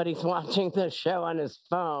 but he's watching the show on his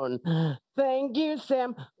phone. Thank you,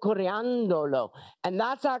 Sam. Coriandolo. And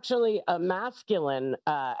that's actually a masculine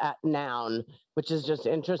noun, which is just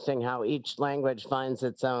interesting how each language finds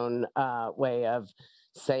its own way of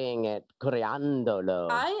saying it coriandolo.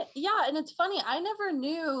 Yeah, and it's funny. I never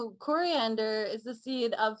knew coriander is the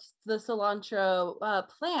seed of the cilantro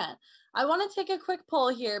plant. I want to take a quick poll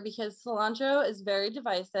here because cilantro is very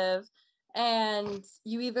divisive, and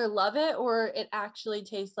you either love it or it actually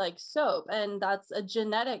tastes like soap, and that's a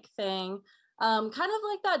genetic thing. Kind of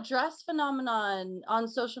like that dress phenomenon on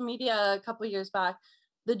social media a couple years back.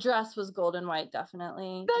 The dress was golden white,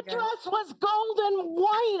 definitely. The dress was golden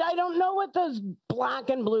white. I don't know what those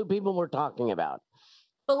black and blue people were talking about.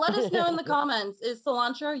 But let us know in the comments, is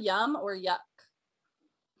cilantro yum or yuck?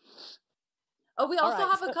 Oh, we also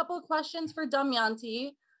have a couple of questions for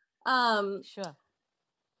Damyanti. Sure.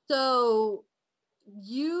 So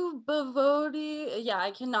you Bhavodi, yeah,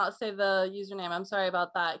 I cannot say the username. I'm sorry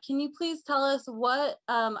about that. Can you please tell us what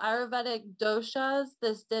Ayurvedic doshas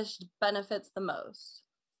this dish benefits the most?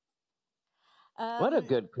 What a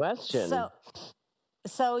good question.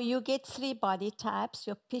 So you get 3 body types,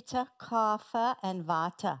 your Pitta, Kapha, and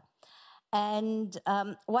Vata. And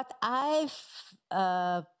what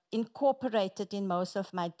I've incorporated in most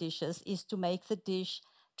of my dishes is to make the dish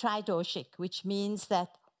tridoshic, which means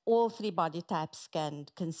that all 3 body types can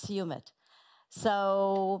consume it.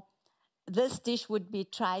 So this dish would be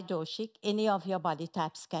tridoshic. Any of your body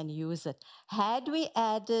types can use it. Had we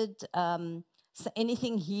added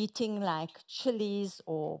anything heating like chilies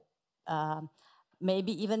or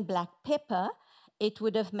maybe even black pepper, it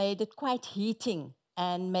would have made it quite heating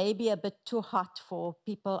and maybe a bit too hot for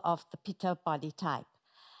people of the Pitta body type.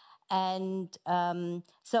 And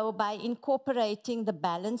so by incorporating the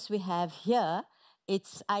balance we have here,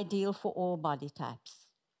 it's ideal for all body types.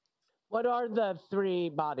 What are the 3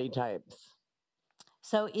 body types?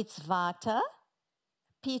 So it's Vata,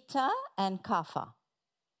 Pitta, and Kapha.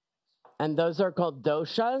 And those are called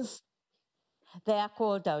doshas? They are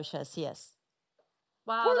called doshas, yes.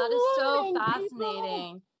 Wow, that is so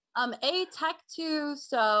fascinating. A Tech2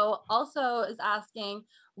 so also is asking,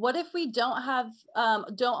 what if we don't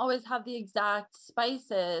always have the exact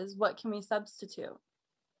spices? What can we substitute?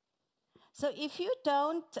 So if you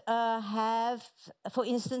don't have, for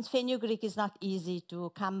instance, fenugreek is not easy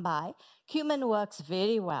to come by. Cumin works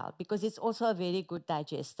very well because it's also a very good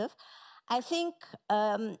digestive. I think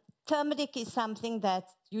turmeric is something that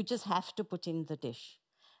you just have to put in the dish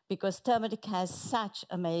because turmeric has such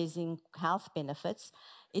amazing health benefits.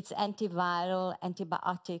 It's antiviral,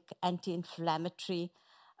 antibiotic, anti-inflammatory.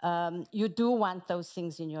 You do want those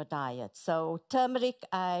things in your diet. So turmeric,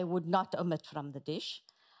 I would not omit from the dish.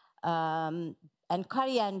 And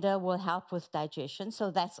coriander will help with digestion,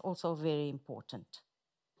 so that's also very important.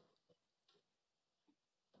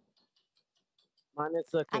 Mine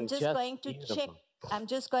is looking I'm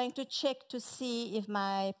just going to check to see if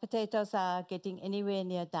my potatoes are getting anywhere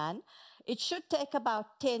near done. It should take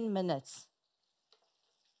about 10 minutes.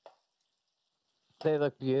 They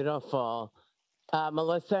look beautiful.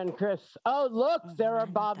 Melissa and Chris. Oh, look, there are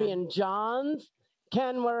Bobby and John's.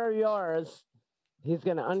 Ken, where are yours? He's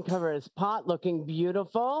going to uncover his pot, looking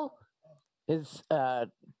beautiful. Oh,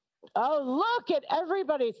 look at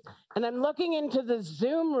everybody's. And I'm looking into the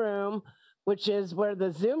Zoom room, which is where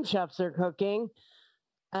the Zoom chefs are cooking.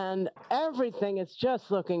 And everything is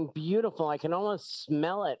just looking beautiful. I can almost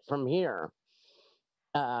smell it from here.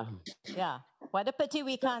 Yeah, what a pity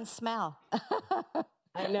we can't smell.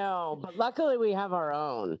 I know, but luckily we have our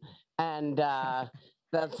own. And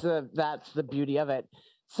that's the beauty of it.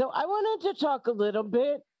 So I wanted to talk a little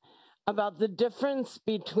bit about the difference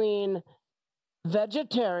between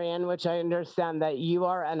vegetarian, which I understand that you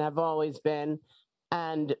are and have always been,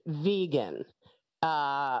 and vegan,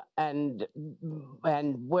 and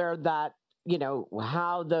where that,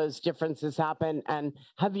 how those differences happen. And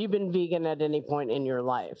have you been vegan at any point in your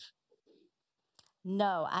life?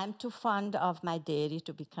 No, I'm too fond of my dairy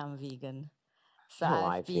to become vegan. So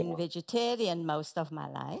I've been vegetarian most of my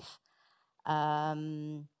life.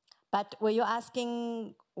 But were you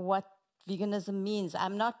asking what veganism means?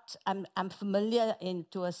 I'm familiar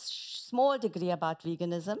to a small degree about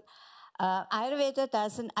veganism.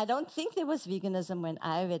 Ayurveda I don't think there was veganism when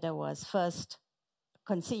Ayurveda was first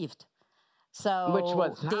conceived. So which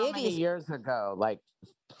was how many years ago? Like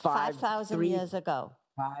 5,000 years ago.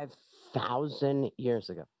 5,000 years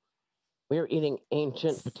ago. We were eating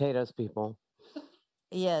ancient potatoes, people.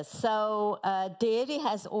 Yes, so dairy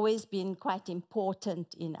has always been quite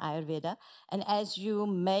important in Ayurveda. And as you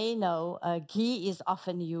may know, ghee is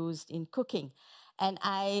often used in cooking. And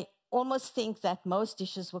I almost think that most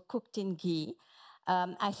dishes were cooked in ghee.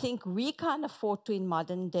 I think we can't afford to, in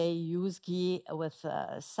modern day, use ghee with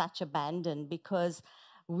such abandon because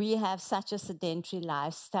we have such a sedentary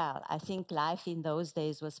lifestyle. I think life in those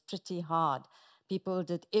days was pretty hard People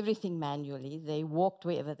did everything manually. They walked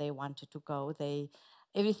wherever they wanted to go.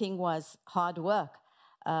 Everything was hard work.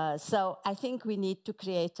 So I think we need to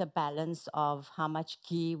create a balance of how much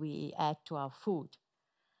ghee we add to our food.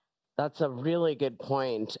 That's a really good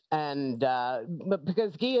point. And but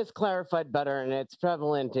because ghee is clarified butter and it's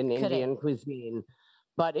prevalent in Indian cuisine,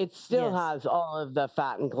 but it still has all of the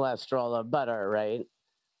fat and cholesterol of butter, right?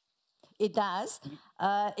 It does.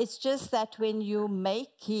 It's just that when you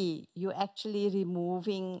make ghee, you're actually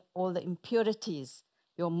removing all the impurities,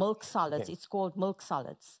 your milk solids. It's called milk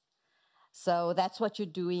solids. So that's what you're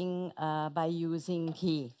doing by using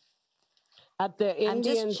ghee. At the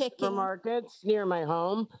Indian supermarkets near my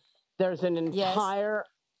home, there's an entire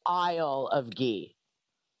aisle of ghee.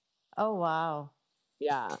 Oh, wow.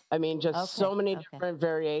 Yeah, I mean, just so many different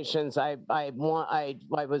variations. I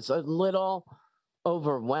was a little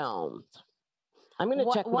overwhelmed. I'm going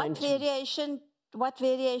to check mine. What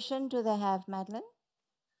variation do they have, Madeline?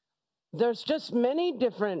 There's just many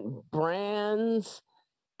different brands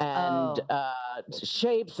and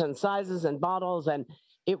shapes and sizes and bottles, and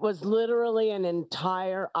it was literally an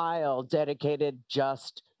entire aisle dedicated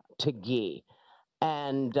just to ghee.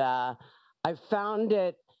 And I found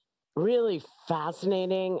it really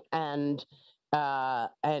fascinating and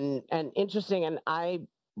interesting, and I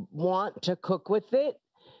want to cook with it,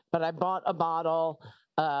 but I bought a bottle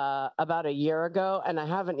about a year ago, and I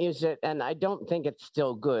haven't used it, and I don't think it's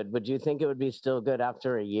still good. Would you think it would be still good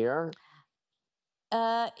after a year?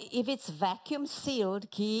 If it's vacuum sealed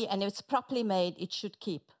ghee and it's properly made, it should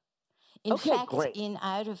keep. In fact, in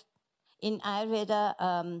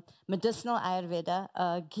Ayurveda, medicinal Ayurveda,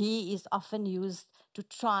 ghee is often used to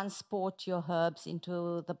transport your herbs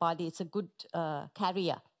into the body. It's a good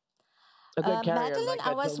carrier. A good carrier, Madeline,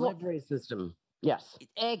 like a delivery system. Yes.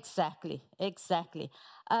 Exactly.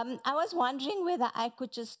 I was wondering whether I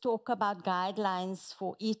could just talk about guidelines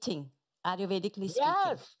for eating, Ayurvedically speaking.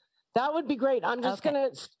 Yes, that would be great. I'm just going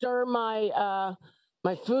to stir my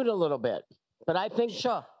my food a little bit, but I think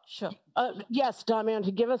sure. Yes,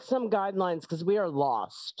 Damyanti, give us some guidelines because we are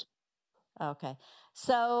lost. Okay,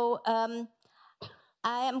 so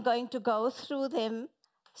I am going to go through them,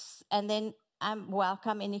 and then I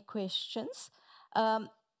welcome any questions.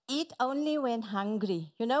 Eat only when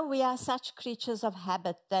hungry. You know, we are such creatures of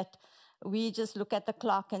habit that we just look at the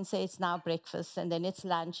clock and say it's now breakfast and then it's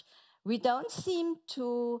lunch. We don't seem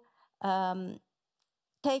to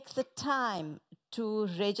take the time to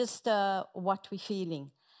register what we're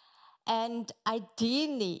feeling. And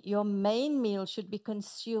ideally, your main meal should be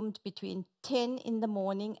consumed between 10 in the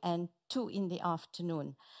morning and 2 in the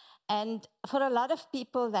afternoon. And for a lot of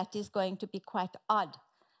people, that is going to be quite odd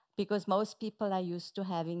because most people are used to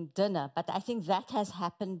having dinner. But I think that has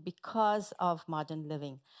happened because of modern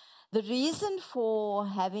living. The reason for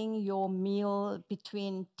having your meal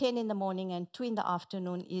between 10 in the morning and 2 in the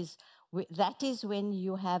afternoon is that is when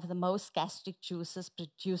you have the most gastric juices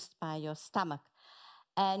produced by your stomach.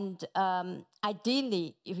 And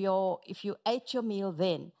ideally, if you ate your meal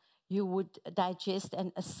then, you would digest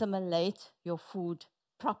and assimilate your food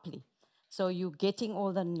properly. So you're getting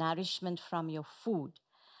all the nourishment from your food.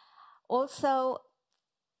 Also,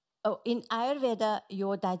 in Ayurveda,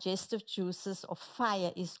 your digestive juices of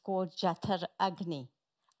fire is called Jatar Agni.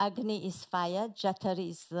 Agni is fire, Jatar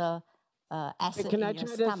is the acid in your stomach. Can I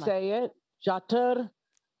try to say it? Jatar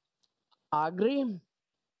Agni?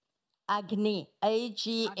 Agni,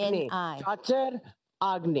 A-G-N-I. Jatar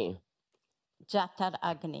Agni. Jatar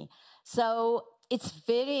Agni. So it's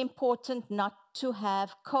very important not to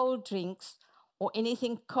have cold drinks or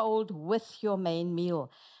anything cold with your main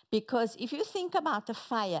meal. Because if you think about a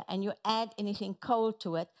fire and you add anything cold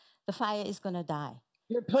to it, the fire is going to die.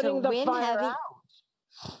 You're putting the fire out.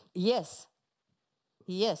 Yes.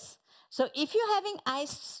 So if you're having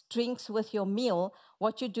iced drinks with your meal,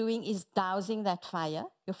 what you're doing is dousing that fire.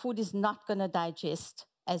 Your food is not going to digest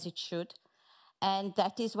as it should. And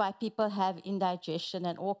that is why people have indigestion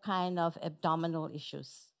and all kind of abdominal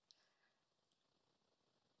issues.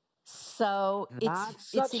 So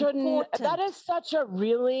it's important. That is such a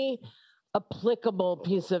really applicable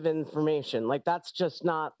piece of information. Like that's just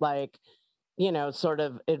not like, you know, sort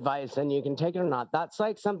of advice and you can take it or not. That's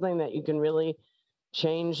like something that you can really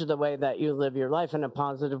change the way that you live your life in a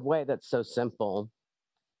positive way. That's so simple.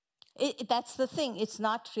 That's the thing. It's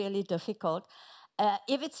not really difficult.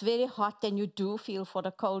 If it's very hot and you do feel for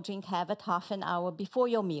a cold drink, have it half an hour before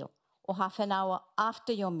your meal or half an hour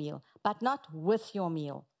after your meal, but not with your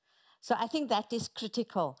meal. So I think that is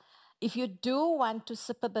critical. If you do want to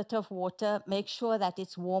sip a bit of water, make sure that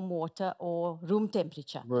it's warm water or room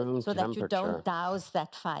temperature. That you don't douse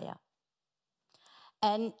that fire.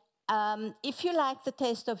 And if you like the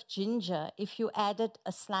taste of ginger, if you added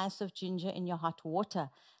a slice of ginger in your hot water,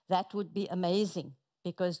 that would be amazing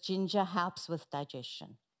because ginger helps with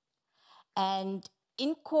digestion. And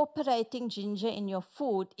incorporating ginger in your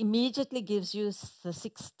food immediately gives you the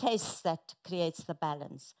 6 tastes that creates the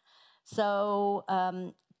balance. So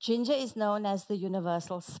ginger is known as the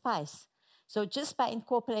universal spice. So just by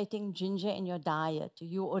incorporating ginger in your diet,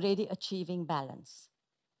 you're already achieving balance.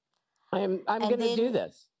 I'm going to do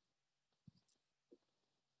this.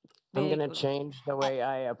 I'm going to good. change the way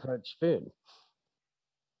I approach food.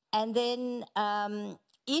 And then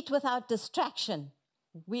eat without distraction.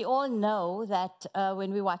 We all know that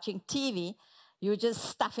when we're watching TV, you're just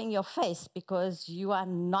stuffing your face because you are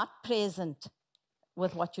not present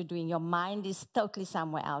with what you're doing. Your mind is totally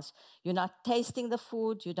somewhere else. You're not tasting the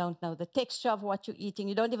food. You don't know the texture of what you're eating.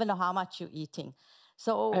 You don't even know how much you're eating.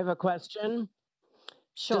 So I have a question.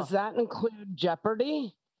 Sure. Does that include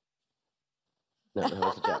Jeopardy? No, that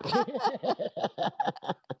was a joke.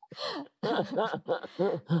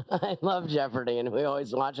 I love Jeopardy, and we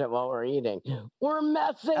always watch it while we're eating. We're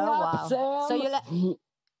messing up, Sam. So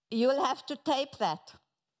you'll have to tape that.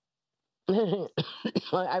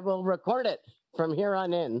 I will record it from here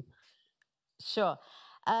on in. Sure.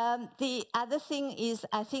 The other thing is,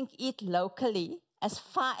 I think, eat locally as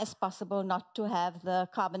far as possible, not to have the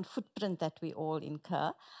carbon footprint that we all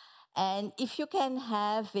incur. And if you can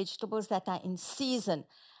have vegetables that are in season,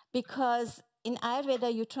 because in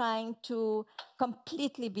Ayurveda, you're trying to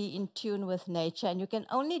completely be in tune with nature, and you can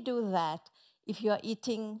only do that if you are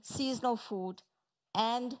eating seasonal food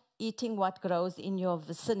and eating what grows in your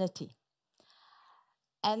vicinity.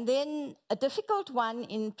 And then a difficult one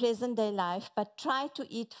in present-day life, but try to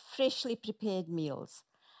eat freshly prepared meals.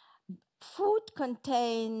 Food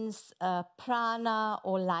contains prana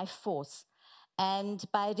or life force. And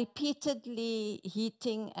by repeatedly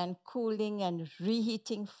heating and cooling and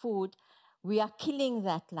reheating food, we are killing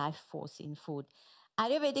that life force in food.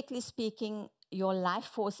 Ayurvedically speaking, your life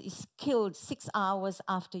force is killed 6 hours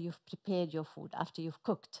after you've prepared your food, after you've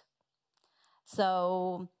cooked.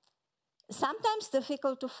 So sometimes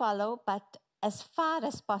difficult to follow, but as far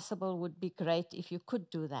as possible would be great if you could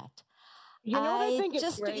do that. You know what I think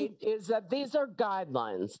is great is that these are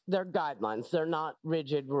guidelines. They're guidelines. They're not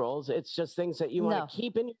rigid rules. It's just things that you want to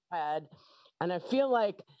keep in your head. And I feel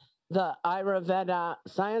like the Ayurveda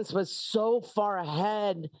science was so far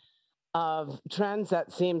ahead of trends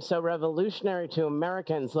that seem so revolutionary to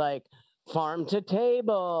Americans, like farm to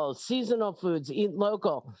table, seasonal foods, eat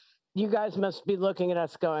local. You guys must be looking at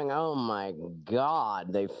us going, oh my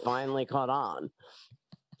God, they finally caught on.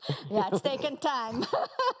 Yeah, it's taken time.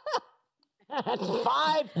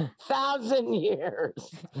 5,000 years.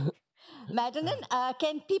 Madeline,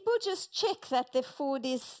 can people just check that the food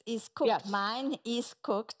is cooked? Yes. Mine is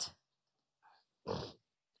cooked.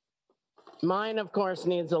 Mine, of course,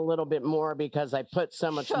 needs a little bit more because I put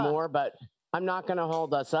so much more, but I'm not going to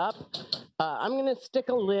hold us up. I'm going to stick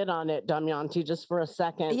a lid on it, Damyanti, just for a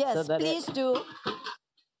second. Yes, so that please do.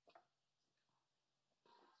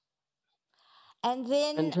 And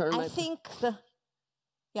then I think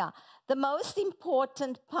the most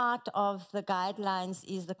important part of the guidelines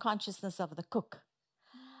is the consciousness of the cook.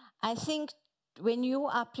 I think when you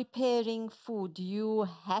are preparing food, you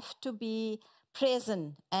have to be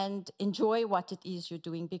present and enjoy what it is you're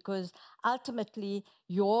doing, because ultimately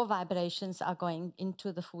your vibrations are going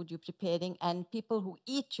into the food you're preparing, and people who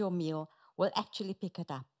eat your meal will actually pick it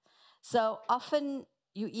up. So often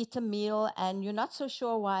you eat a meal and you're not so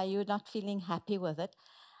sure why, you're not feeling happy with it.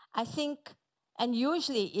 I think, and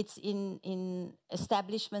usually it's in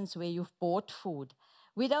establishments where you've bought food.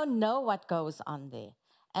 We don't know what goes on there.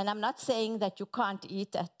 And I'm not saying that you can't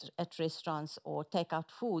eat at restaurants or take out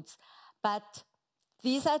foods, but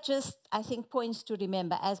these are just, I think, points to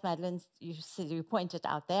remember. As Madeline, you pointed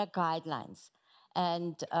out, they're guidelines.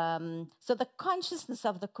 And so the consciousness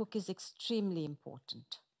of the cook is extremely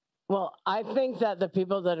important. Well, I think that the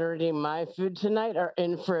people that are eating my food tonight are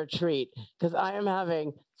in for a treat, because I am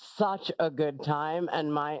having such a good time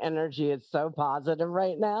and my energy is so positive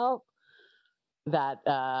right now that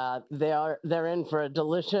they're in for a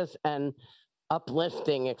delicious and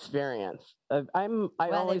uplifting experience. I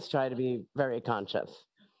always try to be very conscious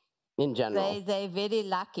in general. They're very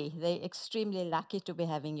lucky. They're extremely lucky to be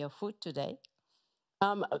having your food today.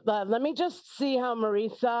 Let me just see how what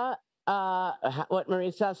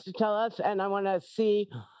Marisa has to tell us, and I want to see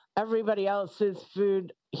everybody else's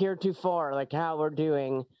food heretofore, like how we're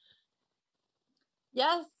doing.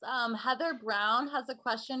 Yes, Heather Brown has a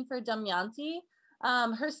question for Damyanti.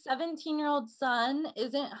 Her 17-year-old son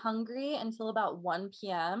isn't hungry until about 1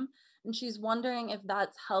 p.m. and she's wondering if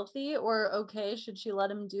that's healthy or okay. Should she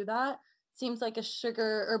let him do that? Seems like a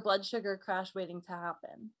sugar or blood sugar crash waiting to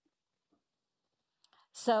happen.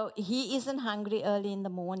 So he isn't hungry early in the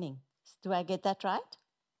morning. Do I get that right?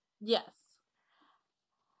 Yes.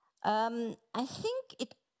 I think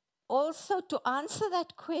it also, to answer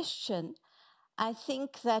that question, I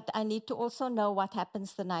think that I need to also know what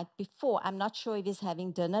happens the night before. I'm not sure if he's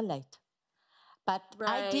having dinner late. But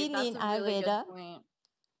ideally in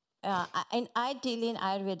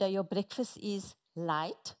Ayurveda, your breakfast is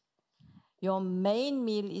light, your main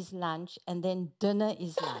meal is lunch, and then dinner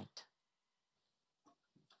is light.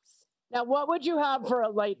 Now, what would you have for a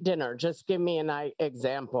light dinner? Just give me an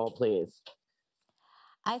example, please.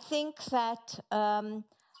 I think that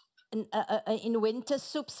in winter,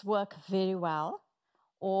 soups work very well,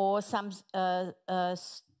 or some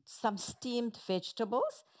steamed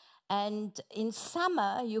vegetables. And in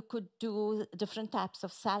summer, you could do different types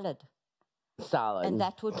of salad. And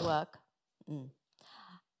that would work.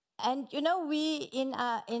 And, you know, we in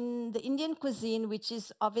the Indian cuisine, which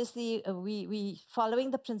is obviously, we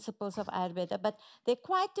following the principles of Ayurveda, but there are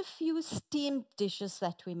quite a few steamed dishes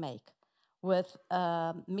that we make with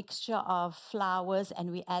a mixture of flours,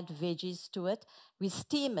 and we add veggies to it. We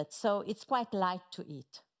steam it, so it's quite light to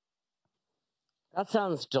eat. That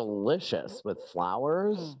sounds delicious with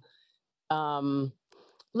flowers.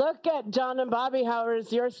 Look at John and Bobby. How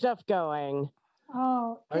is your stuff going?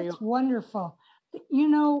 Oh, it's wonderful. You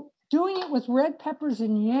know, doing it with red peppers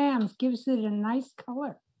and yams gives it a nice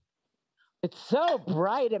color. It's so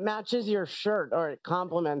bright. It matches your shirt, or it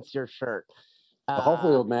complements your shirt.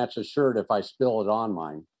 Hopefully it'll match the shirt if I spill it on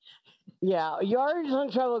mine. Yeah, yours is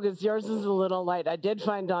in trouble because yours is a little light. I did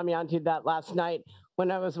find, Damyanti, that last night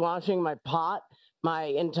when I was washing my pot, my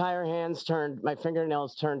entire my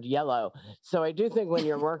fingernails turned yellow. So I do think when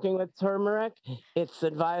you're working with turmeric, it's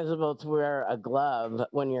advisable to wear a glove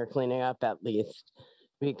when you're cleaning up at least,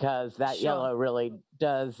 because that yellow really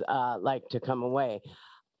does like to come away.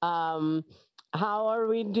 How are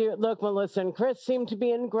we doing? Look, Melissa and Chris seem to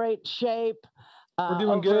be in great shape. We're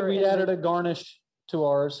doing good. We added a garnish to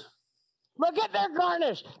ours. Look at their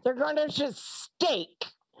garnish. Their garnish is steak.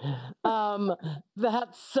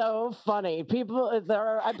 That's so funny.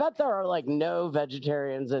 I bet there are like no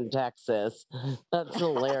vegetarians in Texas. That's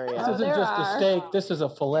hilarious. This isn't just a steak. This is a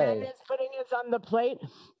filet. Ken is putting his on the plate,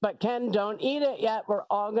 but Ken, don't eat it yet. We're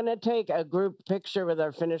all going to take a group picture with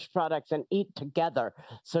our finished products and eat together.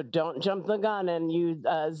 So don't jump the gun, and you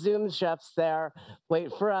Zoom chefs there,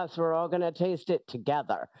 wait for us. We're all going to taste it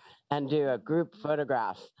together and do a group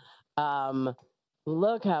photograph.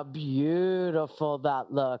 Look how beautiful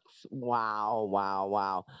that looks. Wow, wow,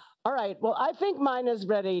 wow. All right. Well, I think mine is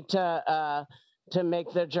ready to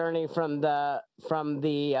make the journey from the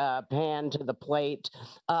pan to the plate.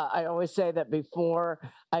 I always say that before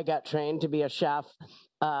I got trained to be a chef,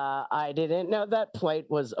 I didn't know that plate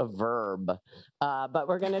was a verb. But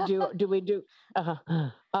we're going to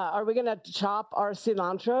are we going to chop our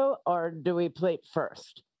cilantro, or do we plate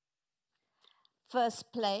first?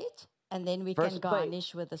 First plate. And then we can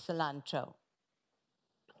garnish with the cilantro.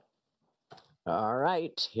 All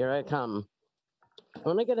right, here I come. I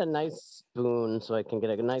want to get a nice spoon so I can get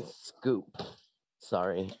a nice scoop.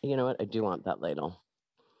 Sorry, you know what? I do want that ladle.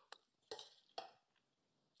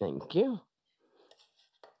 Thank you.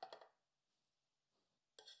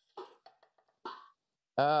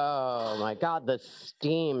 Oh my God, the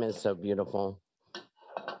steam is so beautiful.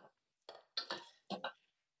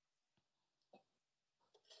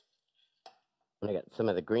 I'm gonna get some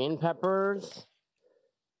of the green peppers,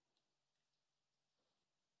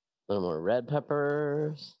 a little more red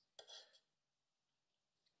peppers.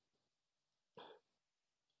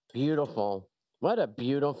 Beautiful. What a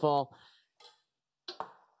beautiful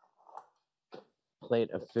plate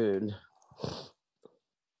of food.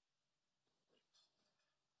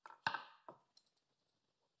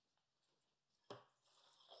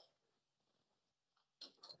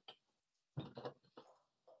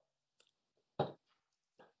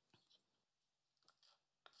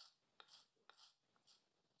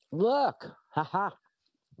 Look, haha,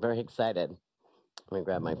 very excited. Let me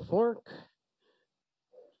grab my fork.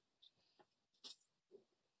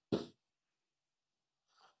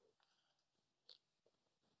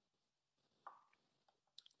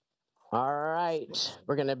 All right,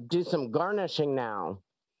 we're gonna do some garnishing now.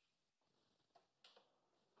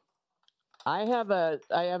 I have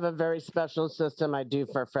a very special system I do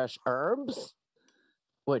for fresh herbs,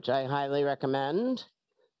 which I highly recommend.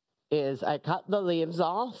 Is I cut the leaves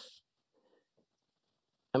off,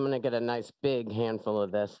 I'm going to get a nice big handful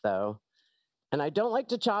of this, though. And I don't like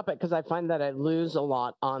to chop it because I find that I lose a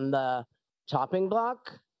lot on the chopping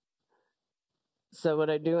block. So what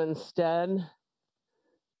I do instead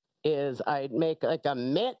is I make like a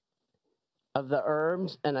mitt of the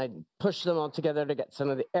herbs and I push them all together to get some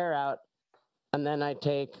of the air out. And then I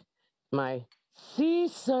take my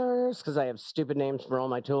scissors, because I have stupid names for all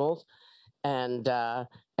my tools, and I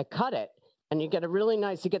cut it. And you get a really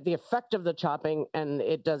nice, you get the effect of the chopping, and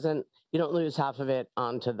it doesn't, you don't lose half of it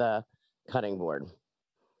onto the cutting board.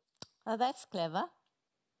 Oh, that's clever.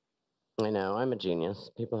 I know, I'm a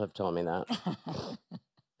genius. People have told me that.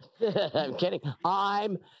 I'm kidding.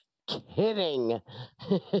 I'm kidding.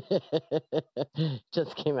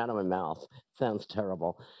 Just came out of my mouth. Sounds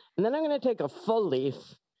terrible. And then I'm going to take a full leaf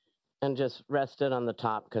and just rest it on the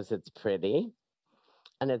top because it's pretty.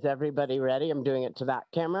 And is everybody ready? I'm doing it to that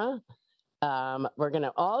camera. We're going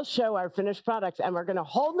to all show our finished products, and we're going to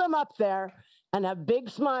hold them up there and have big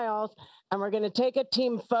smiles, and we're going to take a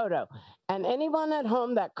team photo. And anyone at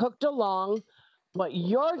home that cooked along, what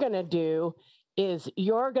you're going to do is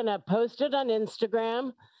you're going to post it on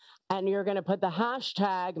Instagram, and you're going to put the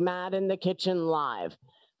hashtag Mad in the Kitchen Live.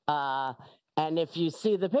 And if you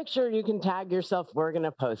see the picture, you can tag yourself. We're going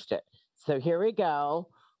to post it. So here we go.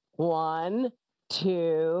 1,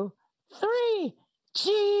 2, 3.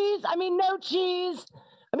 Cheese. I mean, no cheese.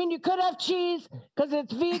 I mean, you could have cheese because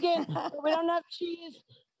it's vegan, but we don't have cheese.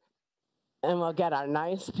 And we'll get our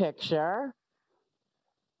nice picture.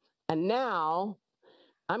 And now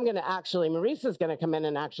I'm going to actually, Marisa's going to come in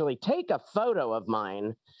and actually take a photo of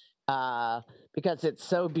mine because it's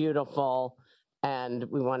so beautiful. And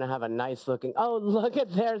we want to have a nice looking, oh, look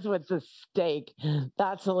at theirs with the steak.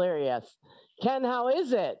 That's hilarious. Ken, how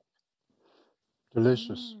is it?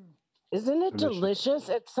 Delicious. Isn't it delicious?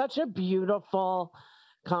 It's such a beautiful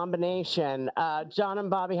combination. John and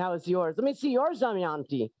Bobby, how is yours? Let me see yours,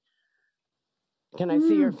 Damyanti. Can I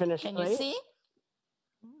see your finished plate? Can you see?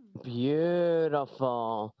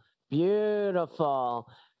 Beautiful. Beautiful.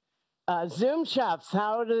 Zoom chefs,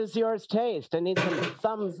 how does yours taste? I need some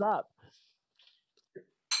thumbs up.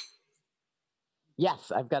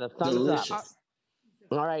 Yes, I've got a thumbs up.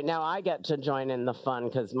 All right, now I get to join in the fun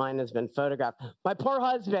because mine has been photographed. My poor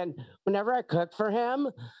husband, whenever I cook for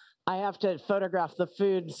him, I have to photograph the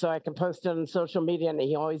food so I can post it on social media, and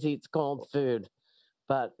he always eats cold food.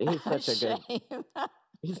 But he's such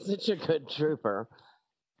he's such a good trooper.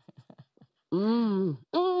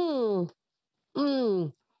 Well,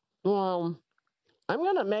 I'm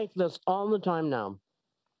gonna make this all the time now.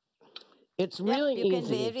 It's really easy. You can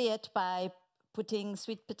vary it by putting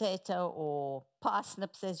sweet potato or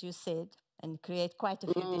parsnips, as you said, and create quite a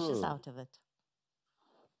few dishes out of it.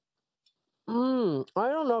 I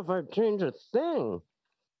don't know if I've changed a thing.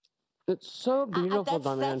 It's so beautiful,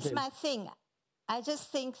 that's my thing. I just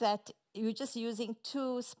think that you're just using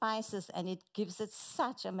 2 spices and it gives it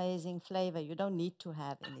such amazing flavor. You don't need to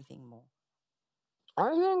have anything more.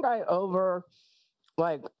 I think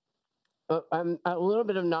a little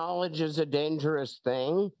bit of knowledge is a dangerous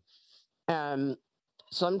thing. And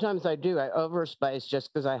sometimes I do. I overspice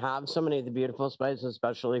just because I have so many of the beautiful spices,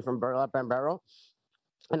 especially from Burlap and Barrel.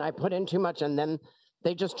 And I put in too much, and then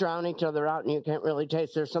they just drown each other out, and you can't really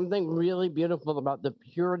taste. There's something really beautiful about the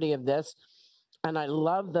purity of this. And I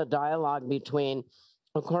love the dialogue between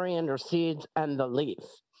the coriander seeds and the leaf.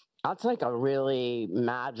 That's like a really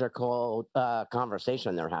magical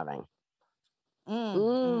conversation they're having.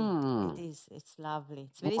 It is. It's lovely.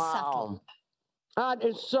 It's very subtle. That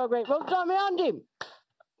is so great. Well, Damyanti,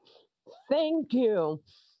 thank you.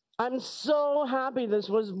 I'm so happy. This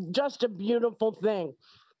was just a beautiful thing.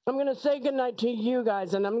 I'm going to say goodnight to you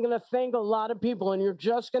guys, and I'm going to thank a lot of people, and you're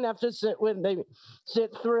just going to have to sit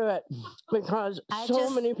through it because so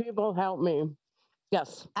many people helped me.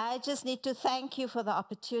 Yes. I just need to thank you for the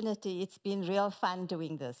opportunity. It's been real fun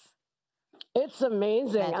doing this. It's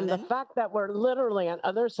amazing. And the fact that we're literally on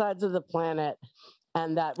other sides of the planet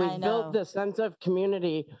and that we've built this sense of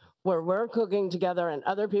community where we're cooking together and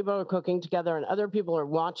other people are cooking together and other people are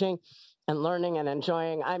watching and learning and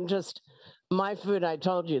enjoying. My food, I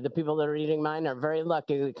told you, the people that are eating mine are very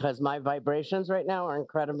lucky because my vibrations right now are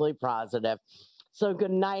incredibly positive. So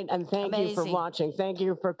good night and thank you for watching. Thank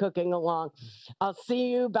you for cooking along. I'll see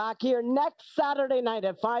you back here next Saturday night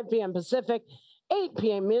at 5 p.m. Pacific, 8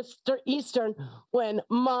 p.m. Eastern, when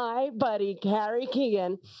my buddy Carrie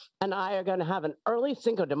Keegan and I are going to have an early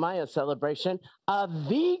Cinco de Mayo celebration, a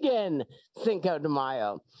vegan Cinco de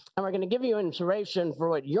Mayo. And we're going to give you inspiration for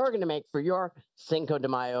what you're going to make for your Cinco de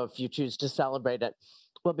Mayo if you choose to celebrate it.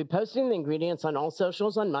 We'll be posting the ingredients on all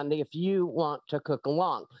socials on Monday if you want to cook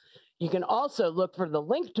along. You can also look for the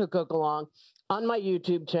link to cook along on my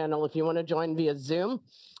YouTube channel if you want to join via Zoom,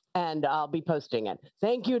 and I'll be posting it.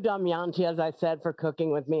 Thank you, Damyanti, as I said, for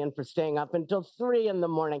cooking with me and for staying up until 3 in the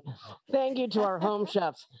morning. Thank you to our home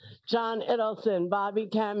chefs, John Idelson, Bobby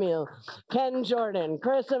Camille, Ken Jordan,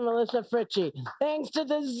 Chris and Melissa Fritchie. Thanks to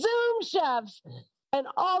the Zoom chefs and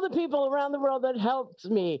all the people around the world that helped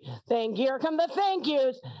me. Thank you. Here come the thank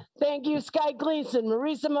yous. Thank you, Sky Gleason,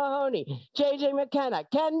 Marisa Mahoney, JJ McKenna,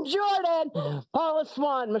 Ken Jordan, Paula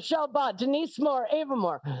Swan, Michelle Bott, Denise Moore, Ava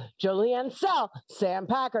Moore, Julianne Sell, Sam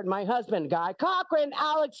Packard, my husband, Guy Cochran,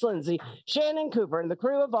 Alex Lindsay, Shannon Cooper, and the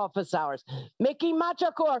crew of Office Hours, Mickey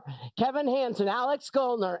Machakor, Kevin Hansen, Alex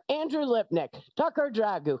Goldner, Andrew Lipnick, Tucker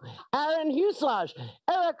Dragu, Aaron Huslage,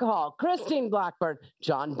 Eric Hall, Christine Blackburn,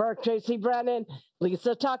 John Burke, Tracy Brennan,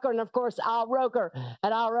 Lisa Tucker, and of course, Al Roker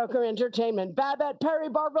at Al Roker Entertainment, Babette Perry,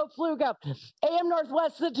 Barbara Fluga, AM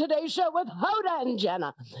Northwest, The Today Show with Hoda and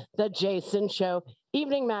Jenna, The Jason Show,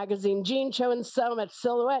 Evening Magazine, Gene Show and Sew at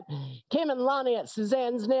Silhouette, Kim and Lonnie at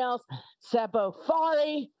Suzanne's Nails, Seppo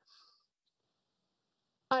Fari.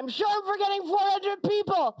 I'm sure I'm forgetting 400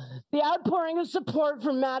 people. The outpouring of support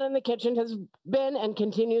from Matt in the Kitchen has been and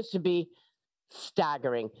continues to be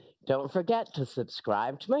staggering. Don't forget to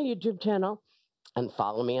subscribe to my YouTube channel and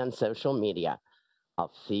follow me on social media.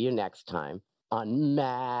 I'll see you next time on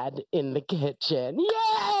Mad in the Kitchen.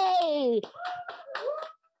 Yay!